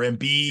Harden or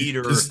Embiid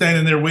or just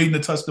standing there waiting to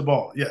touch the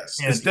ball. Yes,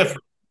 it's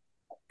different.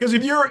 Because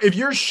if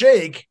you're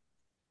Shake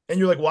and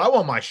you're like, well, I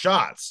want my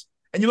shots,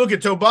 and you look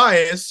at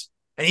Tobias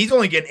and he's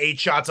only getting 8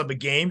 shots up a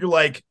game, you're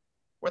like,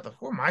 where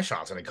are my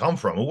shots going to come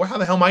from? Well, how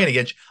the hell am I going to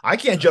get? I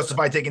can't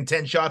justify taking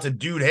 10 shots. And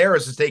Dude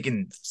Harris is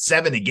taking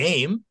 7 a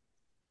game.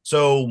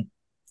 So,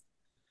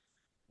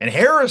 and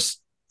Harris,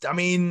 I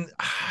mean,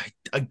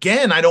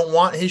 again, I don't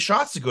want his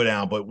shots to go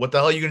down, but what the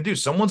hell are you going to do?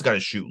 Someone's got to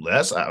shoot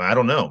less. I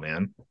don't know,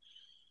 man.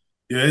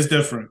 Yeah, it's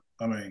different.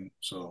 I mean,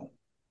 so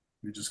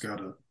you just got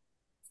to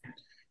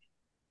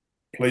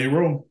play your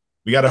role.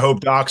 We got to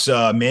hope Doc's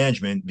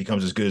management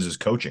becomes as good as his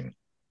coaching.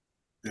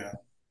 Yeah.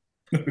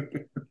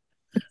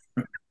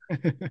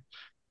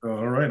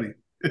 All righty.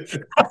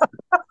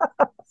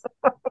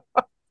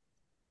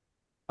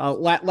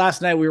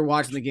 Last night we were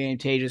watching the game.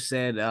 Tay just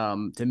said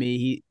to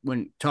me,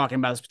 when talking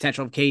about his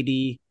potential of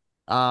KD,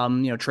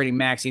 trading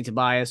Maxey and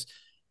Tobias,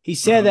 he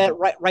said that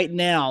right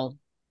now,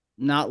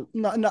 not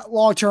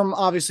long term.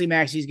 Obviously,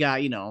 Maxey's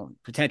got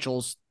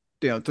potentials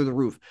through the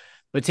roof,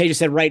 but Tay just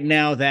said right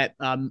now that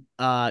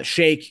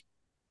Shake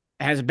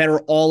has a better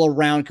all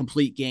around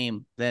complete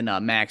game than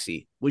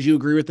Maxey. Would you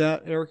agree with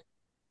that, Eric?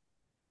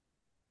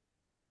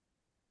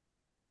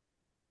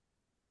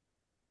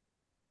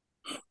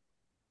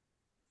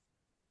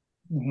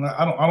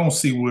 I don't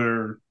see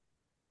where.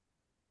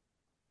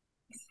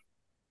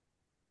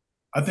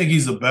 I think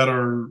he's a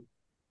better.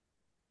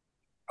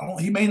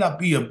 He may not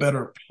be a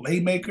better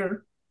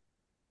playmaker,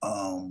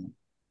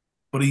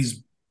 but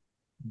he's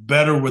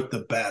better with the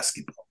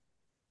basketball.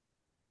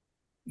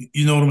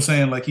 You know what I'm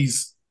saying? Like,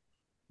 he's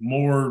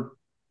more.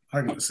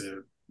 How can I say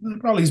it?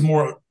 Probably he's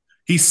more.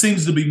 He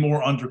seems to be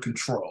more under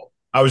control.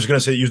 I was going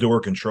to say use the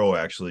word control.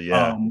 Actually,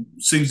 yeah,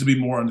 seems to be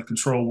more under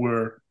control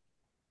where.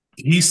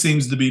 He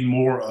seems to be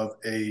more of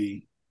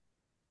a,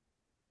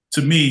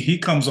 to me, he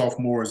comes off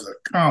more as a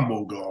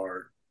combo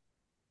guard,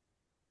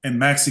 and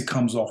Maxey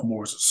comes off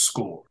more as a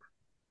scorer.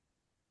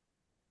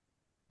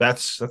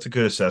 That's a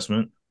good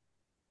assessment.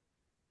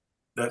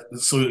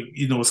 So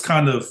it's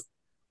kind of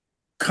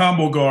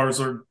combo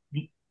guards are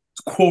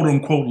quote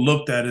unquote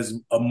looked at as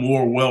a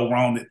more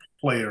well-rounded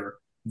player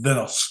than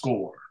a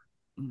scorer.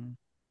 Mm-hmm.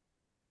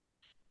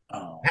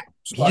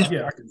 So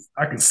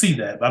I can see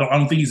that. I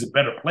don't think he's a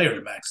better player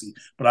than Maxey,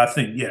 but I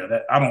think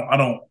that I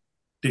don't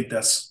think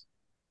that's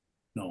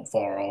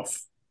far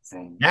off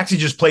from. Maxey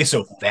just plays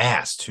so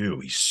fast too.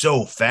 He's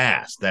so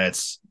fast that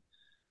it's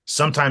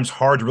sometimes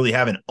hard to really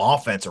have an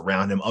offense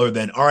around him other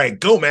than all right,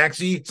 go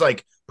Maxey. It's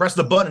like, press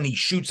the button and he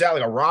shoots out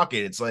like a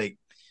rocket. It's like,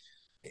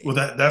 well,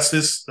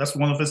 that's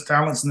one of his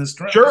talents and his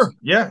strengths. Sure,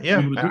 yeah.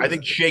 I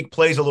think Shake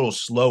plays a little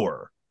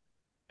slower,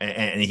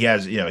 and he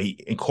has,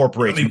 he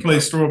incorporates. He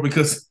plays slower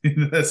because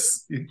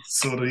that's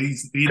sort of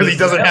because he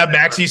doesn't have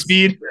maxi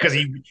speed, because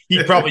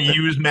he probably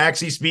used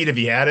maxi speed if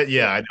he had it.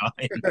 Yeah, I know.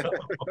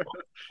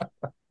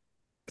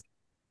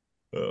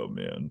 Oh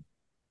man.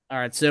 All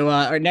right, so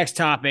our next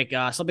topic,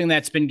 something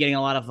that's been getting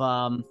a lot of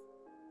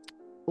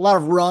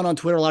run on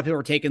Twitter. A lot of people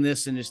are taking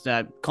this and just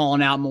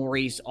calling out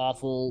Maury's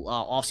awful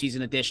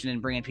offseason addition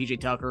and bringing PJ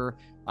Tucker.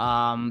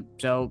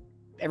 So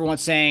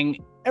everyone's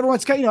saying,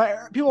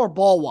 people are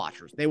ball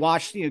watchers. They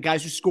watch,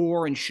 guys who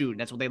score and shoot. And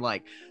that's what they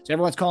like. So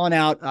everyone's calling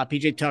out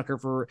PJ Tucker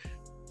for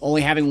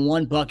only having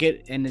one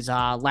bucket in his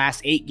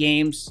last 8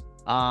 games.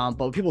 But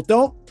what people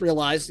don't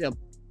realize,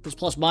 his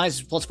plus minus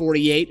is plus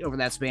 48 over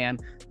that span,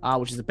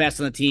 which is the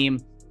best on the team.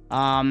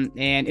 And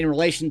in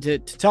relation to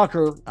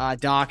Tucker,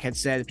 Doc had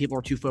said that people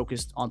are too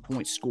focused on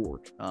points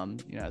scored.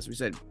 As we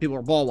said, people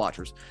are ball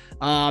watchers.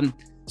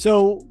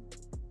 So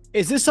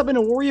is this something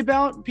to worry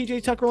about?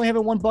 PJ Tucker only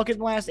having one bucket in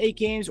the last 8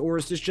 games, or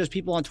is this just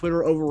people on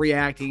Twitter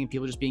overreacting and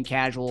people just being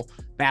casual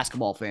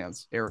basketball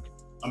fans? Eric?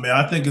 I mean,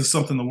 I think it's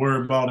something to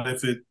worry about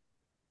if it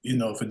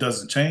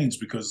doesn't change,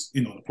 because,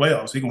 the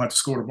playoffs, he's going to have to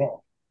score the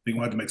ball. He's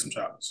going to have to make some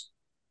shots.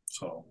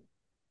 So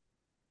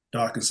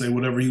Doc can say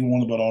whatever he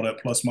wants about all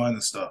that plus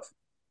minus stuff.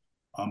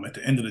 At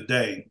the end of the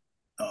day,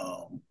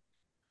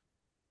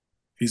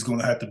 he's going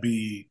to have to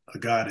be a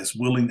guy that's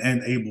willing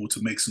and able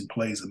to make some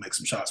plays and make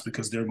some shots,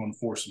 because they're going to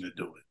force him to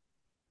do it.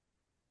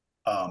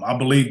 I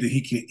believe that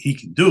he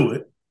can do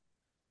it,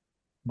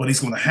 but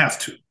he's going to have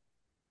to.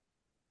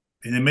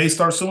 And it may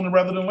start sooner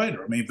rather than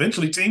later. I mean,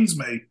 eventually teams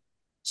may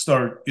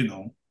start,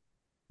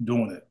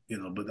 doing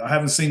it, but I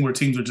haven't seen where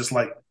teams are just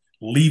like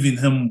leaving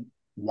him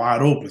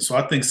wide open. So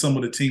I think some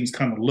of the teams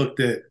kind of looked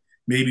at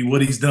maybe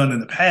what he's done in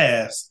the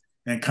past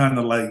and kind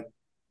of like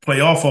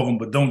play off of him,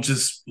 but don't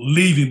just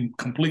leave him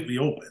completely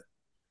open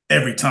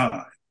every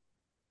time.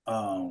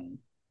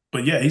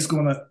 But yeah, he's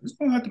gonna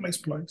have to make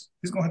some plays.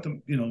 He's gonna have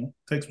to,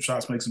 take some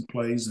shots, make some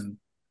plays, and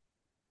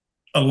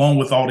along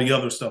with all the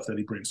other stuff that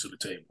he brings to the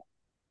table.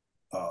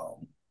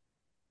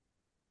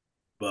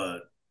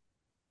 But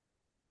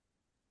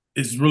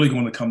it's really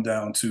going to come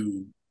down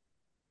to,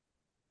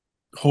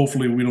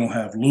 hopefully we don't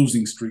have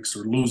losing streaks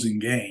or losing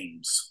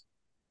games,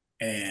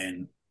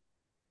 and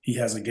he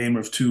has a game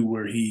or 2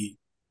 where he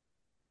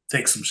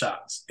takes some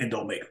shots and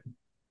don't make them.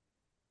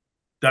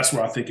 That's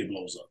where I think it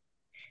blows up.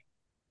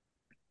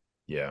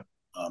 Yeah.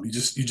 You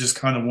just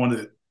kind of want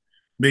to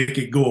make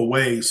it go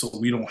away so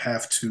we don't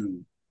have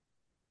to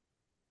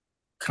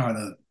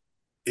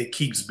it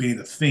keeps being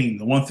a theme.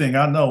 The one thing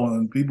I know,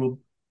 when people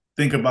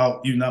think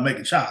about you not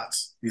making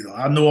shots,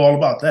 I know all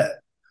about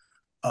that.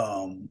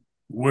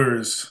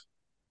 Whereas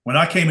when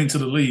I came into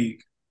the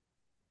league,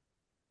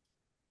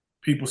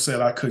 people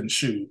said I couldn't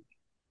shoot.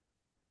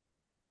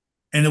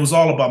 And it was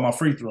all about my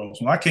free throws.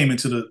 When I came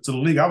into the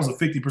league, I was a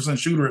 50%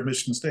 shooter at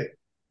Michigan State.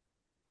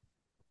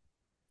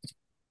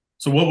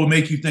 So what would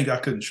make you think I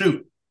couldn't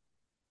shoot?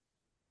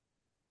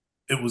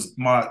 It was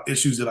my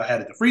issues that I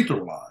had at the free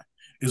throw line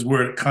is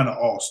where it kind of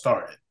all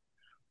started.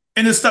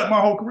 And it stuck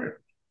my whole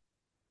career.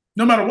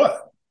 No matter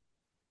what.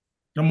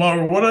 No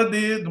matter what I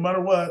did, no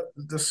matter what,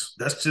 that's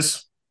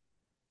just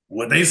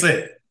what they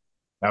said.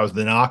 That was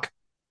the knock?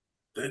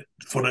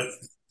 For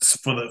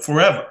the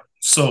forever.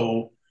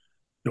 So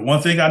the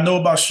one thing I know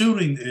about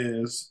shooting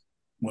is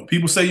when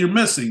people say you're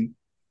missing,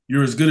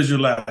 you're as good as your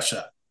last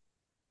shot.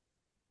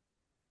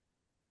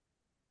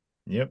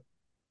 Yep.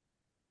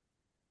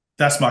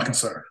 That's my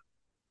concern.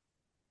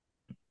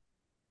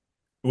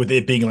 With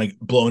it being like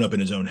blown up in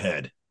his own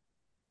head.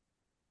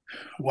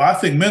 Well, I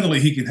think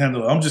mentally he can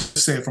handle it. I'm just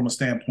saying from a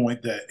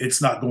standpoint that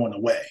it's not going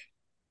away.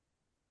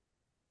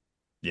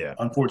 Yeah.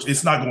 Unfortunately,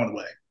 it's not going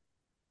away.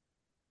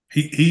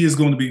 He is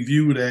going to be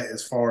viewed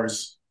as far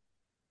as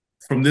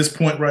from this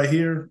point right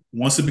here,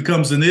 once it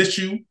becomes an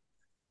issue,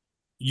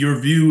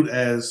 you're viewed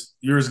as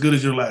you're as good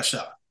as your last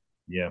shot.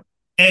 Yeah.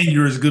 And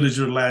you're as good as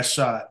your last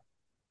shot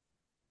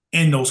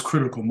in those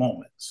critical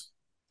moments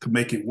to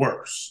make it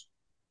worse.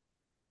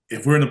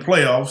 If we're in the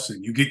playoffs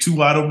and you get 2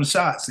 wide open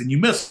shots and you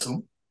miss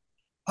them,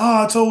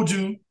 I told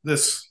you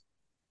this.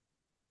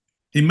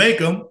 He make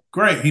them,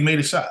 great, he made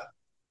a shot.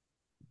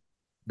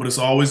 But it's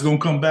always going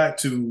to come back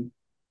to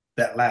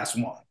that last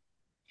one.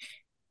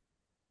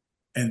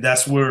 And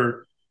that's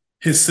where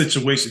his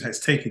situation has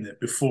taken it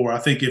before. I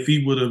think if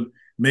he would have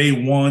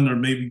made 1 or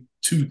maybe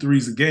 2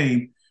 threes a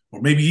game, or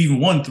maybe even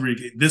 1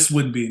 3, this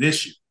wouldn't be an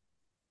issue.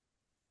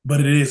 But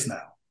it is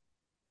now.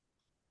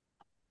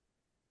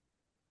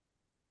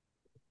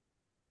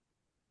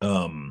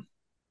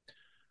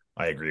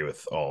 I agree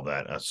with all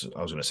that. I was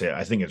going to say,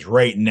 I think it's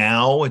right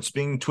now it's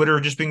being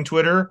Twitter,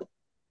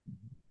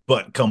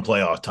 but come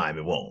playoff time,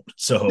 it won't.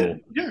 So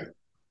yeah.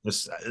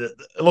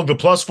 Look, the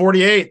plus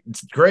 48,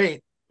 it's great.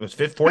 It was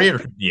 48 or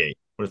 58?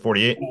 What is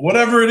 48?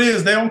 Whatever it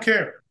is, they don't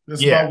care.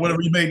 It's about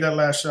whatever you made that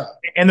last shot.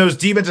 And those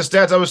defensive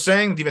stats I was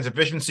saying, defense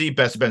efficiency,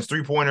 best defense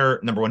 3-pointer,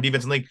 number 1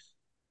 defense in the league.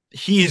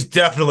 he is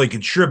definitely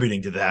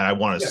contributing to that. I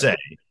want to say,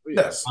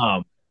 Yes.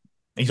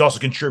 He's also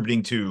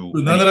contributing to.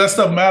 None of that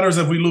stuff matters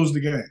if we lose the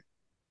game.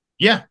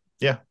 Yeah,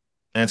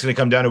 and it's going to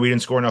come down to we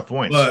didn't score enough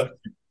points. But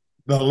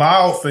the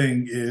loud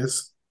thing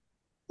is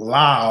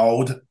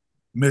loud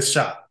missed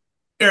shot.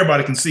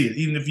 Everybody can see it,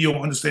 even if you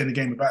don't understand the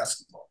game of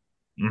basketball.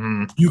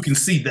 Mm-hmm. You can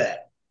see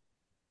that.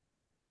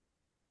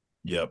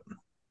 Yep.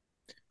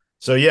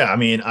 So yeah, I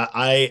mean,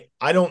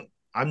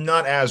 I'm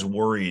not as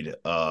worried.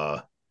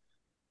 I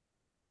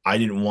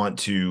didn't want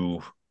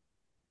to.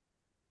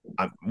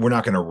 We're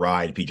not going to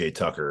ride PJ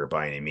Tucker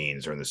by any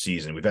means during the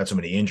season. We've had so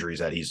many injuries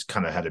that he's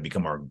kind of had to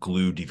become our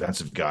glue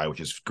defensive guy,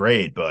 which is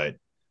great. But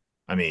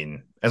I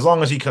mean, as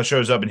long as he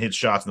shows up and hits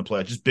shots in the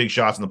play, just big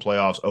shots in the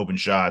playoffs, open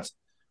shots,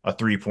 a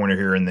 3-pointer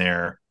here and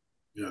there,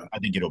 I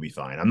think it'll be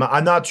fine.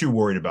 I'm not too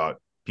worried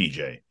about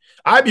PJ.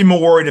 I'd be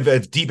more worried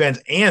if defense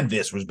and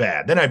this was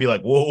bad. Then I'd be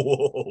like,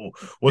 whoa,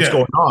 what's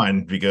going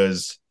on?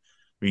 Because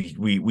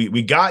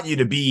we got you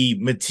to be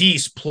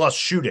Matisse plus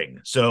shooting.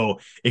 So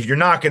if you're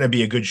not going to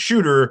be a good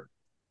shooter,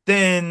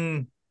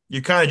 then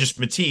you're kind of just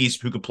Matisse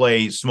who could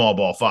play small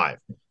ball 5.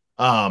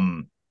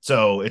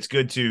 So it's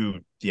good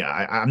to,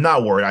 I'm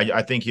not worried.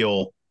 I think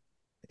he'll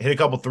hit a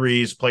couple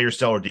threes, play your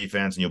stellar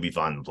defense, and you'll be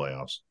fine in the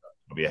playoffs.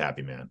 I'll be a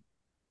happy man.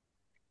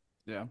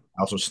 Yeah.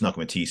 I also snuck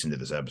Matisse into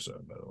this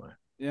episode, by the way.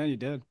 Yeah, you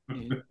did.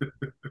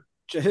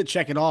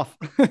 Check it off.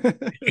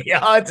 Yeah.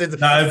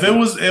 Now, if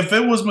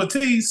it was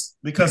Matisse,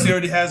 because he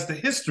already has the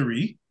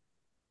history,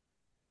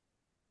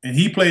 and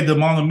he played the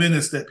amount of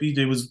minutes that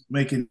PJ was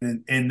making,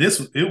 and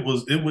this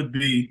it would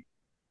be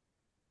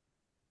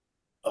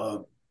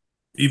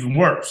even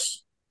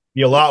worse.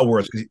 Be a lot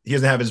worse because he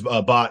doesn't have his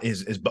body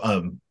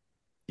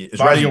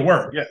of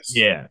work. Yes.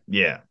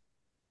 Yeah.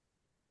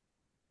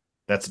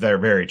 That's very,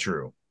 very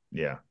true.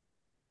 Yeah.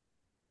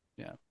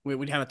 Yeah,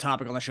 we'd have a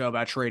topic on the show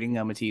about trading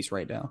Matisse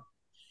right now.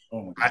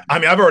 Oh I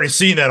mean, I've already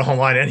seen that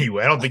online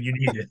anyway. I don't think you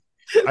need it.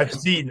 I've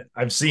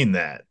seen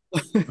that.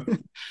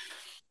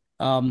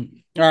 All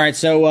right,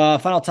 so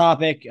final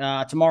topic.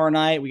 Tomorrow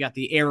night we got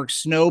the Eric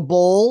Snow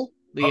Bowl.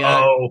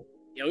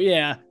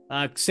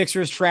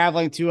 Sixers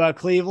traveling to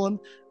Cleveland.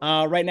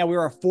 Right now we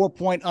are a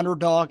 4-point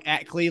underdog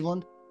at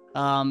Cleveland.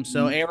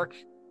 So Eric,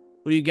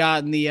 what do you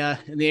got in the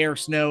Eric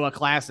Snow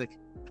Classic?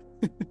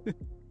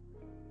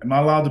 Am I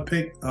allowed to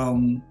pick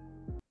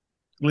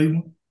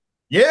Cleveland?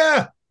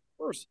 Yeah. Of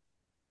course.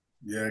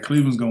 Yeah,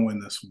 Cleveland's going to win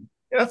this one.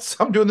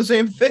 I'm doing the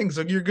same thing,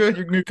 so you're good.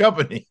 You're new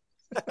company.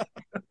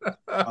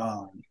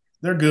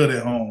 They're good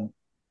at home.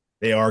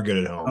 They are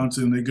good at home.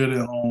 They're good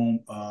at home.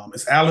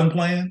 Is Allen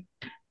playing?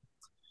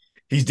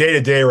 He's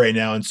day-to-day right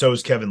now, and so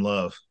is Kevin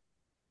Love.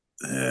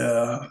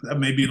 Yeah, that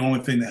may be the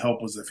only thing to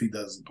help us if he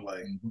doesn't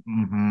play.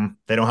 Mm-hmm.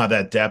 They don't have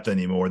that depth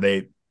anymore.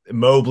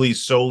 Mobley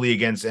solely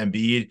against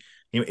Embiid.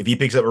 If he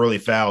picks up early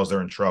fouls,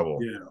 they're in trouble.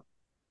 Yeah.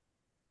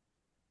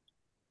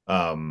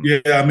 I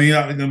mean,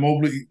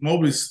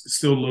 Mobley's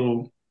still a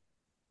little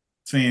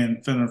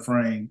thin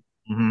frame.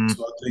 Mm-hmm.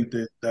 So I think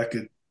that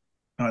could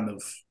kind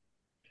of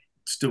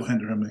still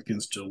hinder him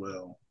against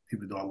Joel,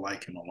 even though I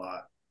like him a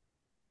lot.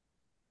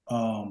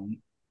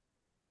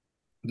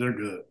 They're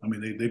good. I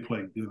mean, they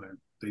play good.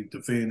 They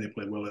defend. They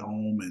play well at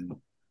home, and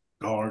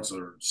guards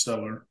are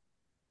stellar.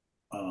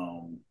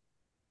 Gonna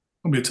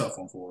be a tough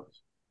one for us.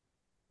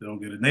 They'll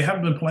get it. And they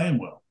haven't been playing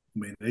well. I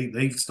mean,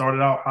 they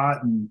started out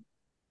hot and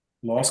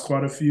lost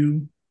quite a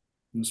few,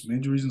 some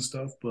injuries and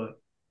stuff, but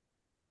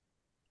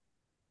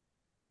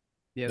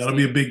that'll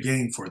be a big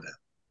game for them.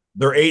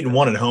 They're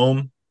 8-1 at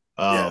home.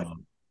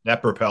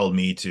 That propelled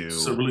me to.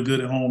 So really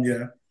good at home,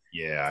 yeah.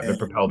 Yeah, that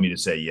propelled me to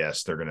say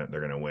yes, they're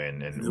gonna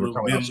win, and we're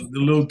coming up. The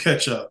little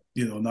catch up,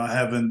 not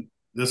having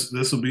this.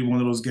 This will be one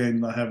of those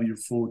games not having your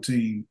full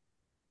team.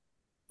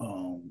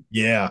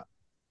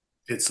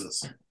 Hits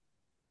us.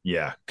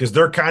 Yeah, because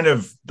they're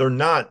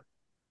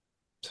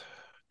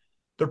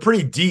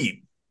pretty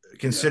deep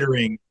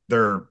considering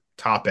their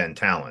top end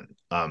talent.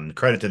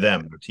 Credit to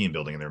them, their team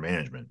building and their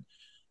management.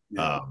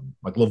 Yeah.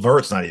 Like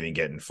LeVert's not even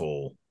getting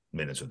full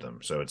minutes with them,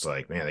 so it's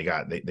like, man, they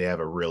got a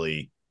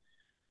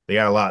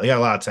lot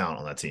of talent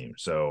on that team.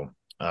 So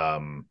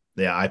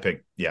I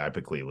picked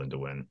Cleveland to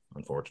win,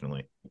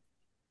 unfortunately.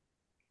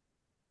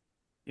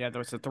 Yeah,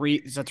 it's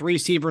a 3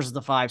 seed versus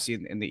the 5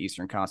 seed in the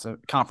Eastern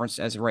Conference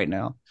as of right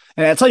now.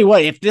 And I'll tell you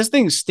what, if this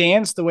thing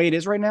stands the way it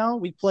is right now,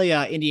 we play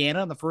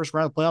Indiana in the first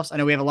round of the playoffs. I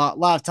know we have a lot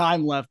of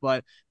time left,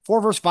 but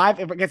 4 versus 5,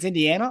 if it gets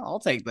Indiana, I'll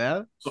take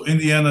that. So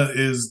Indiana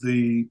is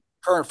the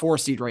current 4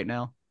 seed right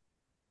now.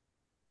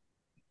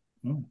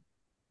 Oh.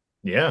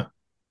 Yeah.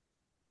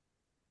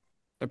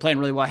 They're playing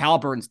really well.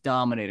 Halliburton's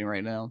dominating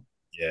right now.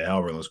 Yeah,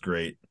 Halliburton looks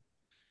great.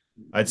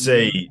 I'd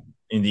say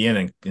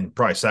Indiana and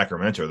probably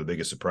Sacramento are the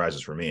biggest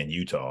surprises for me, and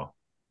Utah.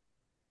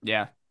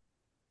 Yeah.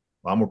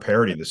 A lot more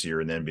parity this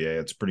year in the NBA.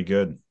 It's pretty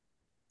good.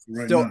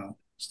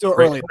 Still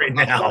early. Right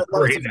now.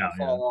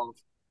 All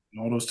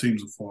those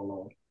teams will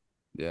fall off.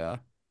 Yeah.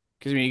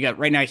 Because, I mean, you got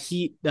right now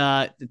Heat,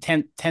 the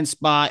 10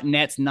 spot,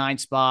 Nets 9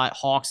 spot,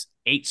 Hawks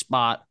 8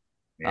 spot.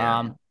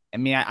 Yeah. I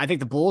mean, I think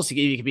the Bulls could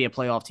be a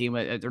playoff team.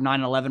 They're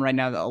 9-11 right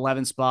now, the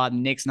 11th spot.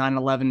 Knicks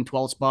 9-11,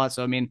 12th spot.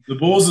 So I mean, the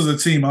Bulls is a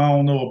team I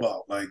don't know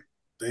about. Like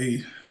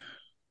I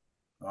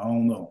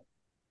don't know.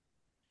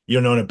 You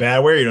don't know in a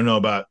bad way, or you don't know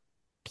about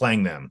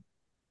playing them?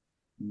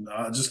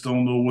 I just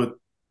don't know what,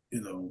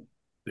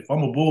 if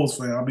I'm a Bulls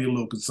fan, I'll be a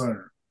little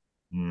concerned.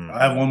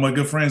 I have one of my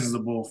good friends is a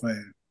Bull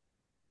fan,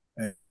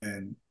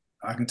 and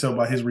I can tell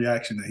by his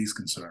reaction that he's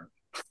concerned.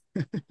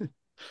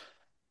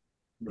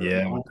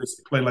 Yeah. I hope they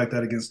play like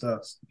that against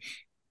us.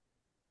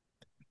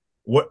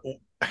 What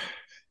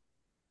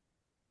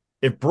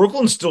if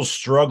Brooklyn's still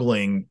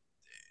struggling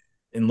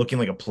and looking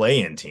like a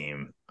play-in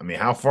team? I mean,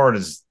 how far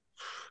does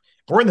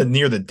we're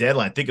near the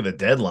deadline? Think of the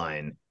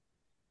deadline,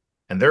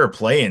 and they're a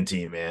play-in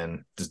team,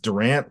 man. Does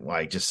Durant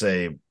just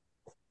say,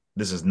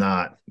 this isn't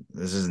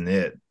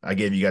it? I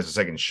gave you guys a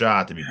second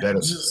shot to be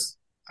better.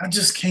 I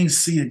just can't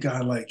see a guy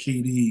like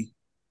KD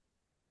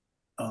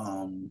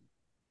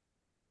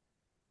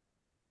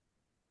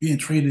being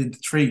traded at the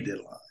trade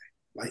deadline,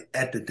 like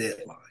at the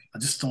deadline. I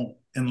just don't,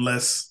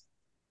 unless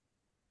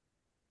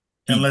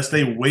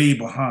they way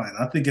behind.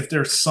 I think if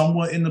they're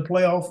somewhat in the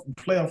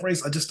playoff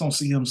race, I just don't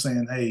see him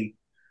saying, "Hey,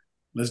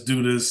 let's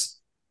do this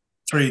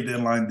trade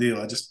deadline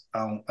deal." I just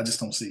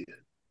don't see it.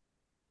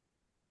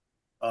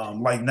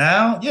 Like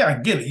now, yeah, I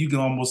get it. You can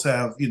almost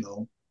have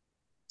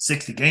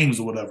 60 games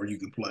or whatever you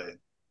can play,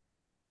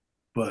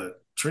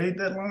 but trade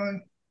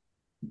deadline.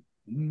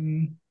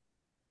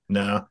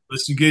 No.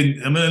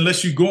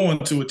 Unless you go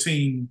into a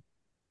team,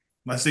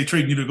 let's say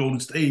trading you to Golden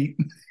State,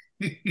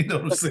 you know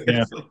what I'm saying?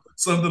 Yeah.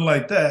 Something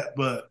like that.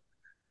 But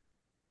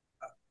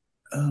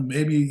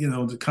maybe,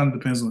 it kind of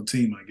depends on the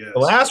team, I guess. The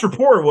last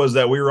report was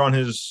that we were weren't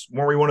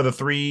we one of the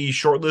 3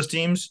 shortlist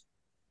teams?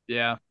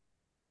 Yeah.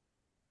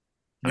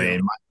 I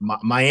mean,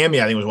 Miami,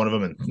 I think, was one of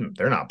them, and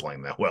they're not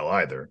playing that well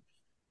either.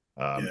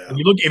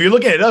 If you're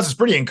looking at us, it's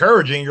pretty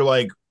encouraging. You're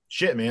like,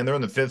 shit, man, they're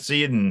in the 5th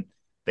seed, and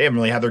they haven't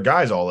really had their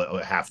guys all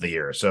half the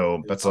year.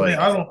 So that's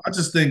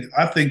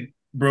I think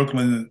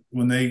Brooklyn,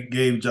 when they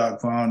gave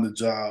Jacque Vaughn the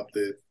job,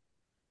 that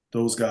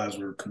those guys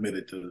were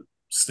committed to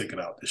stick it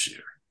out this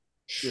year.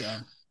 Yeah.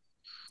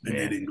 And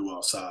they didn't go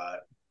outside.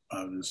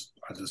 I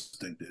just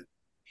think that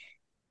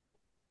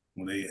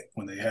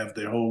when they have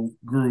their whole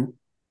group,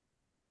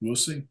 we'll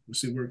see. We'll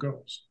see where it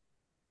goes.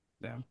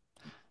 Yeah.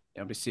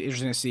 It'll be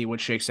interesting to see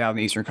what shakes out in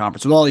the Eastern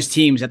Conference with all these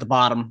teams at the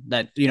bottom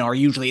that, are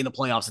usually in the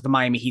playoffs, like the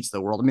Miami Heats of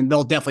the world. I mean,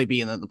 they'll definitely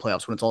be in the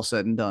playoffs when it's all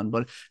said and done,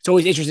 but it's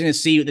always interesting to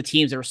see the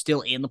teams that are still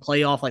in the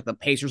playoff, like the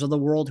Pacers of the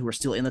world, who are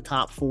still in the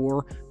top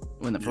 4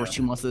 in the first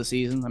 2 months of the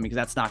season. I mean, because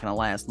that's not going to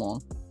last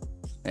long.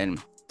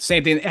 And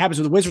same thing, it happens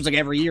with the Wizards like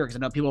every year, because I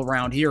know people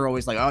around here are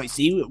always like, oh, you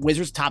see,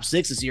 Wizards top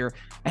 6 this year.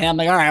 And I'm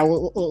like, all right,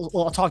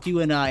 I'll talk to you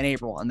in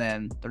April. And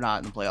then they're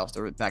not in the playoffs.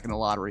 They're back in the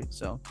lottery.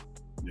 So,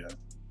 yeah.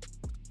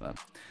 But,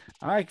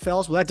 all right,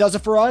 fellas. Well, that does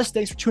it for us.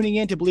 Thanks for tuning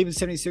in to Believe in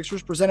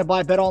 76ers, presented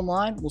by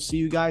BetOnline. We'll see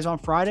you guys on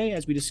Friday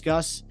as we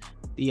discuss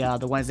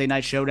the Wednesday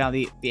night showdown,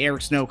 the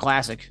Eric Snow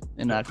Classic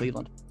in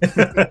Cleveland.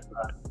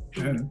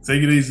 Yeah,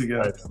 take it easy,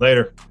 guys. Right,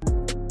 later.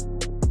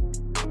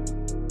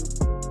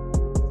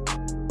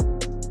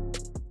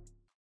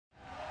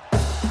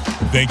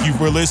 Thank you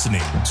for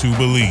listening to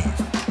Believe.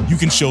 You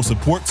can show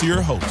support to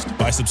your host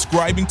by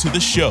subscribing to the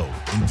show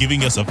and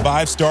giving us a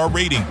 5-star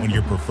rating on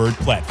your preferred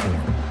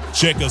platform.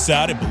 Check us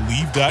out at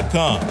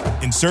Believe.com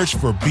and search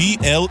for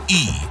BLEAV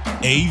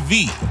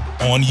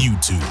on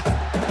YouTube.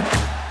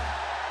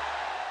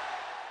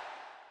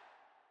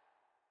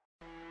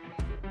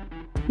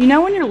 You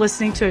know when you're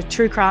listening to a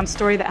true crime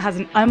story that has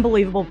an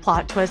unbelievable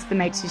plot twist that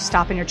makes you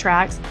stop in your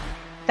tracks?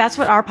 That's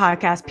what our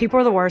podcast, People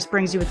Are the Worst,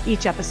 brings you with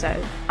each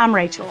episode. I'm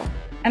Rachel.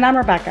 And I'm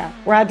Rebecca.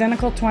 We're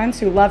identical twins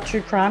who love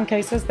true crime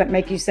cases that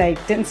make you say,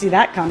 didn't see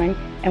that coming,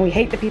 and we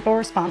hate the people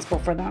responsible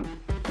for them.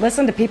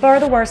 Listen to People Are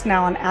the Worst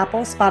now on Apple,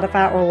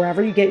 Spotify, or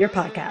wherever you get your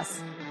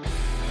podcasts.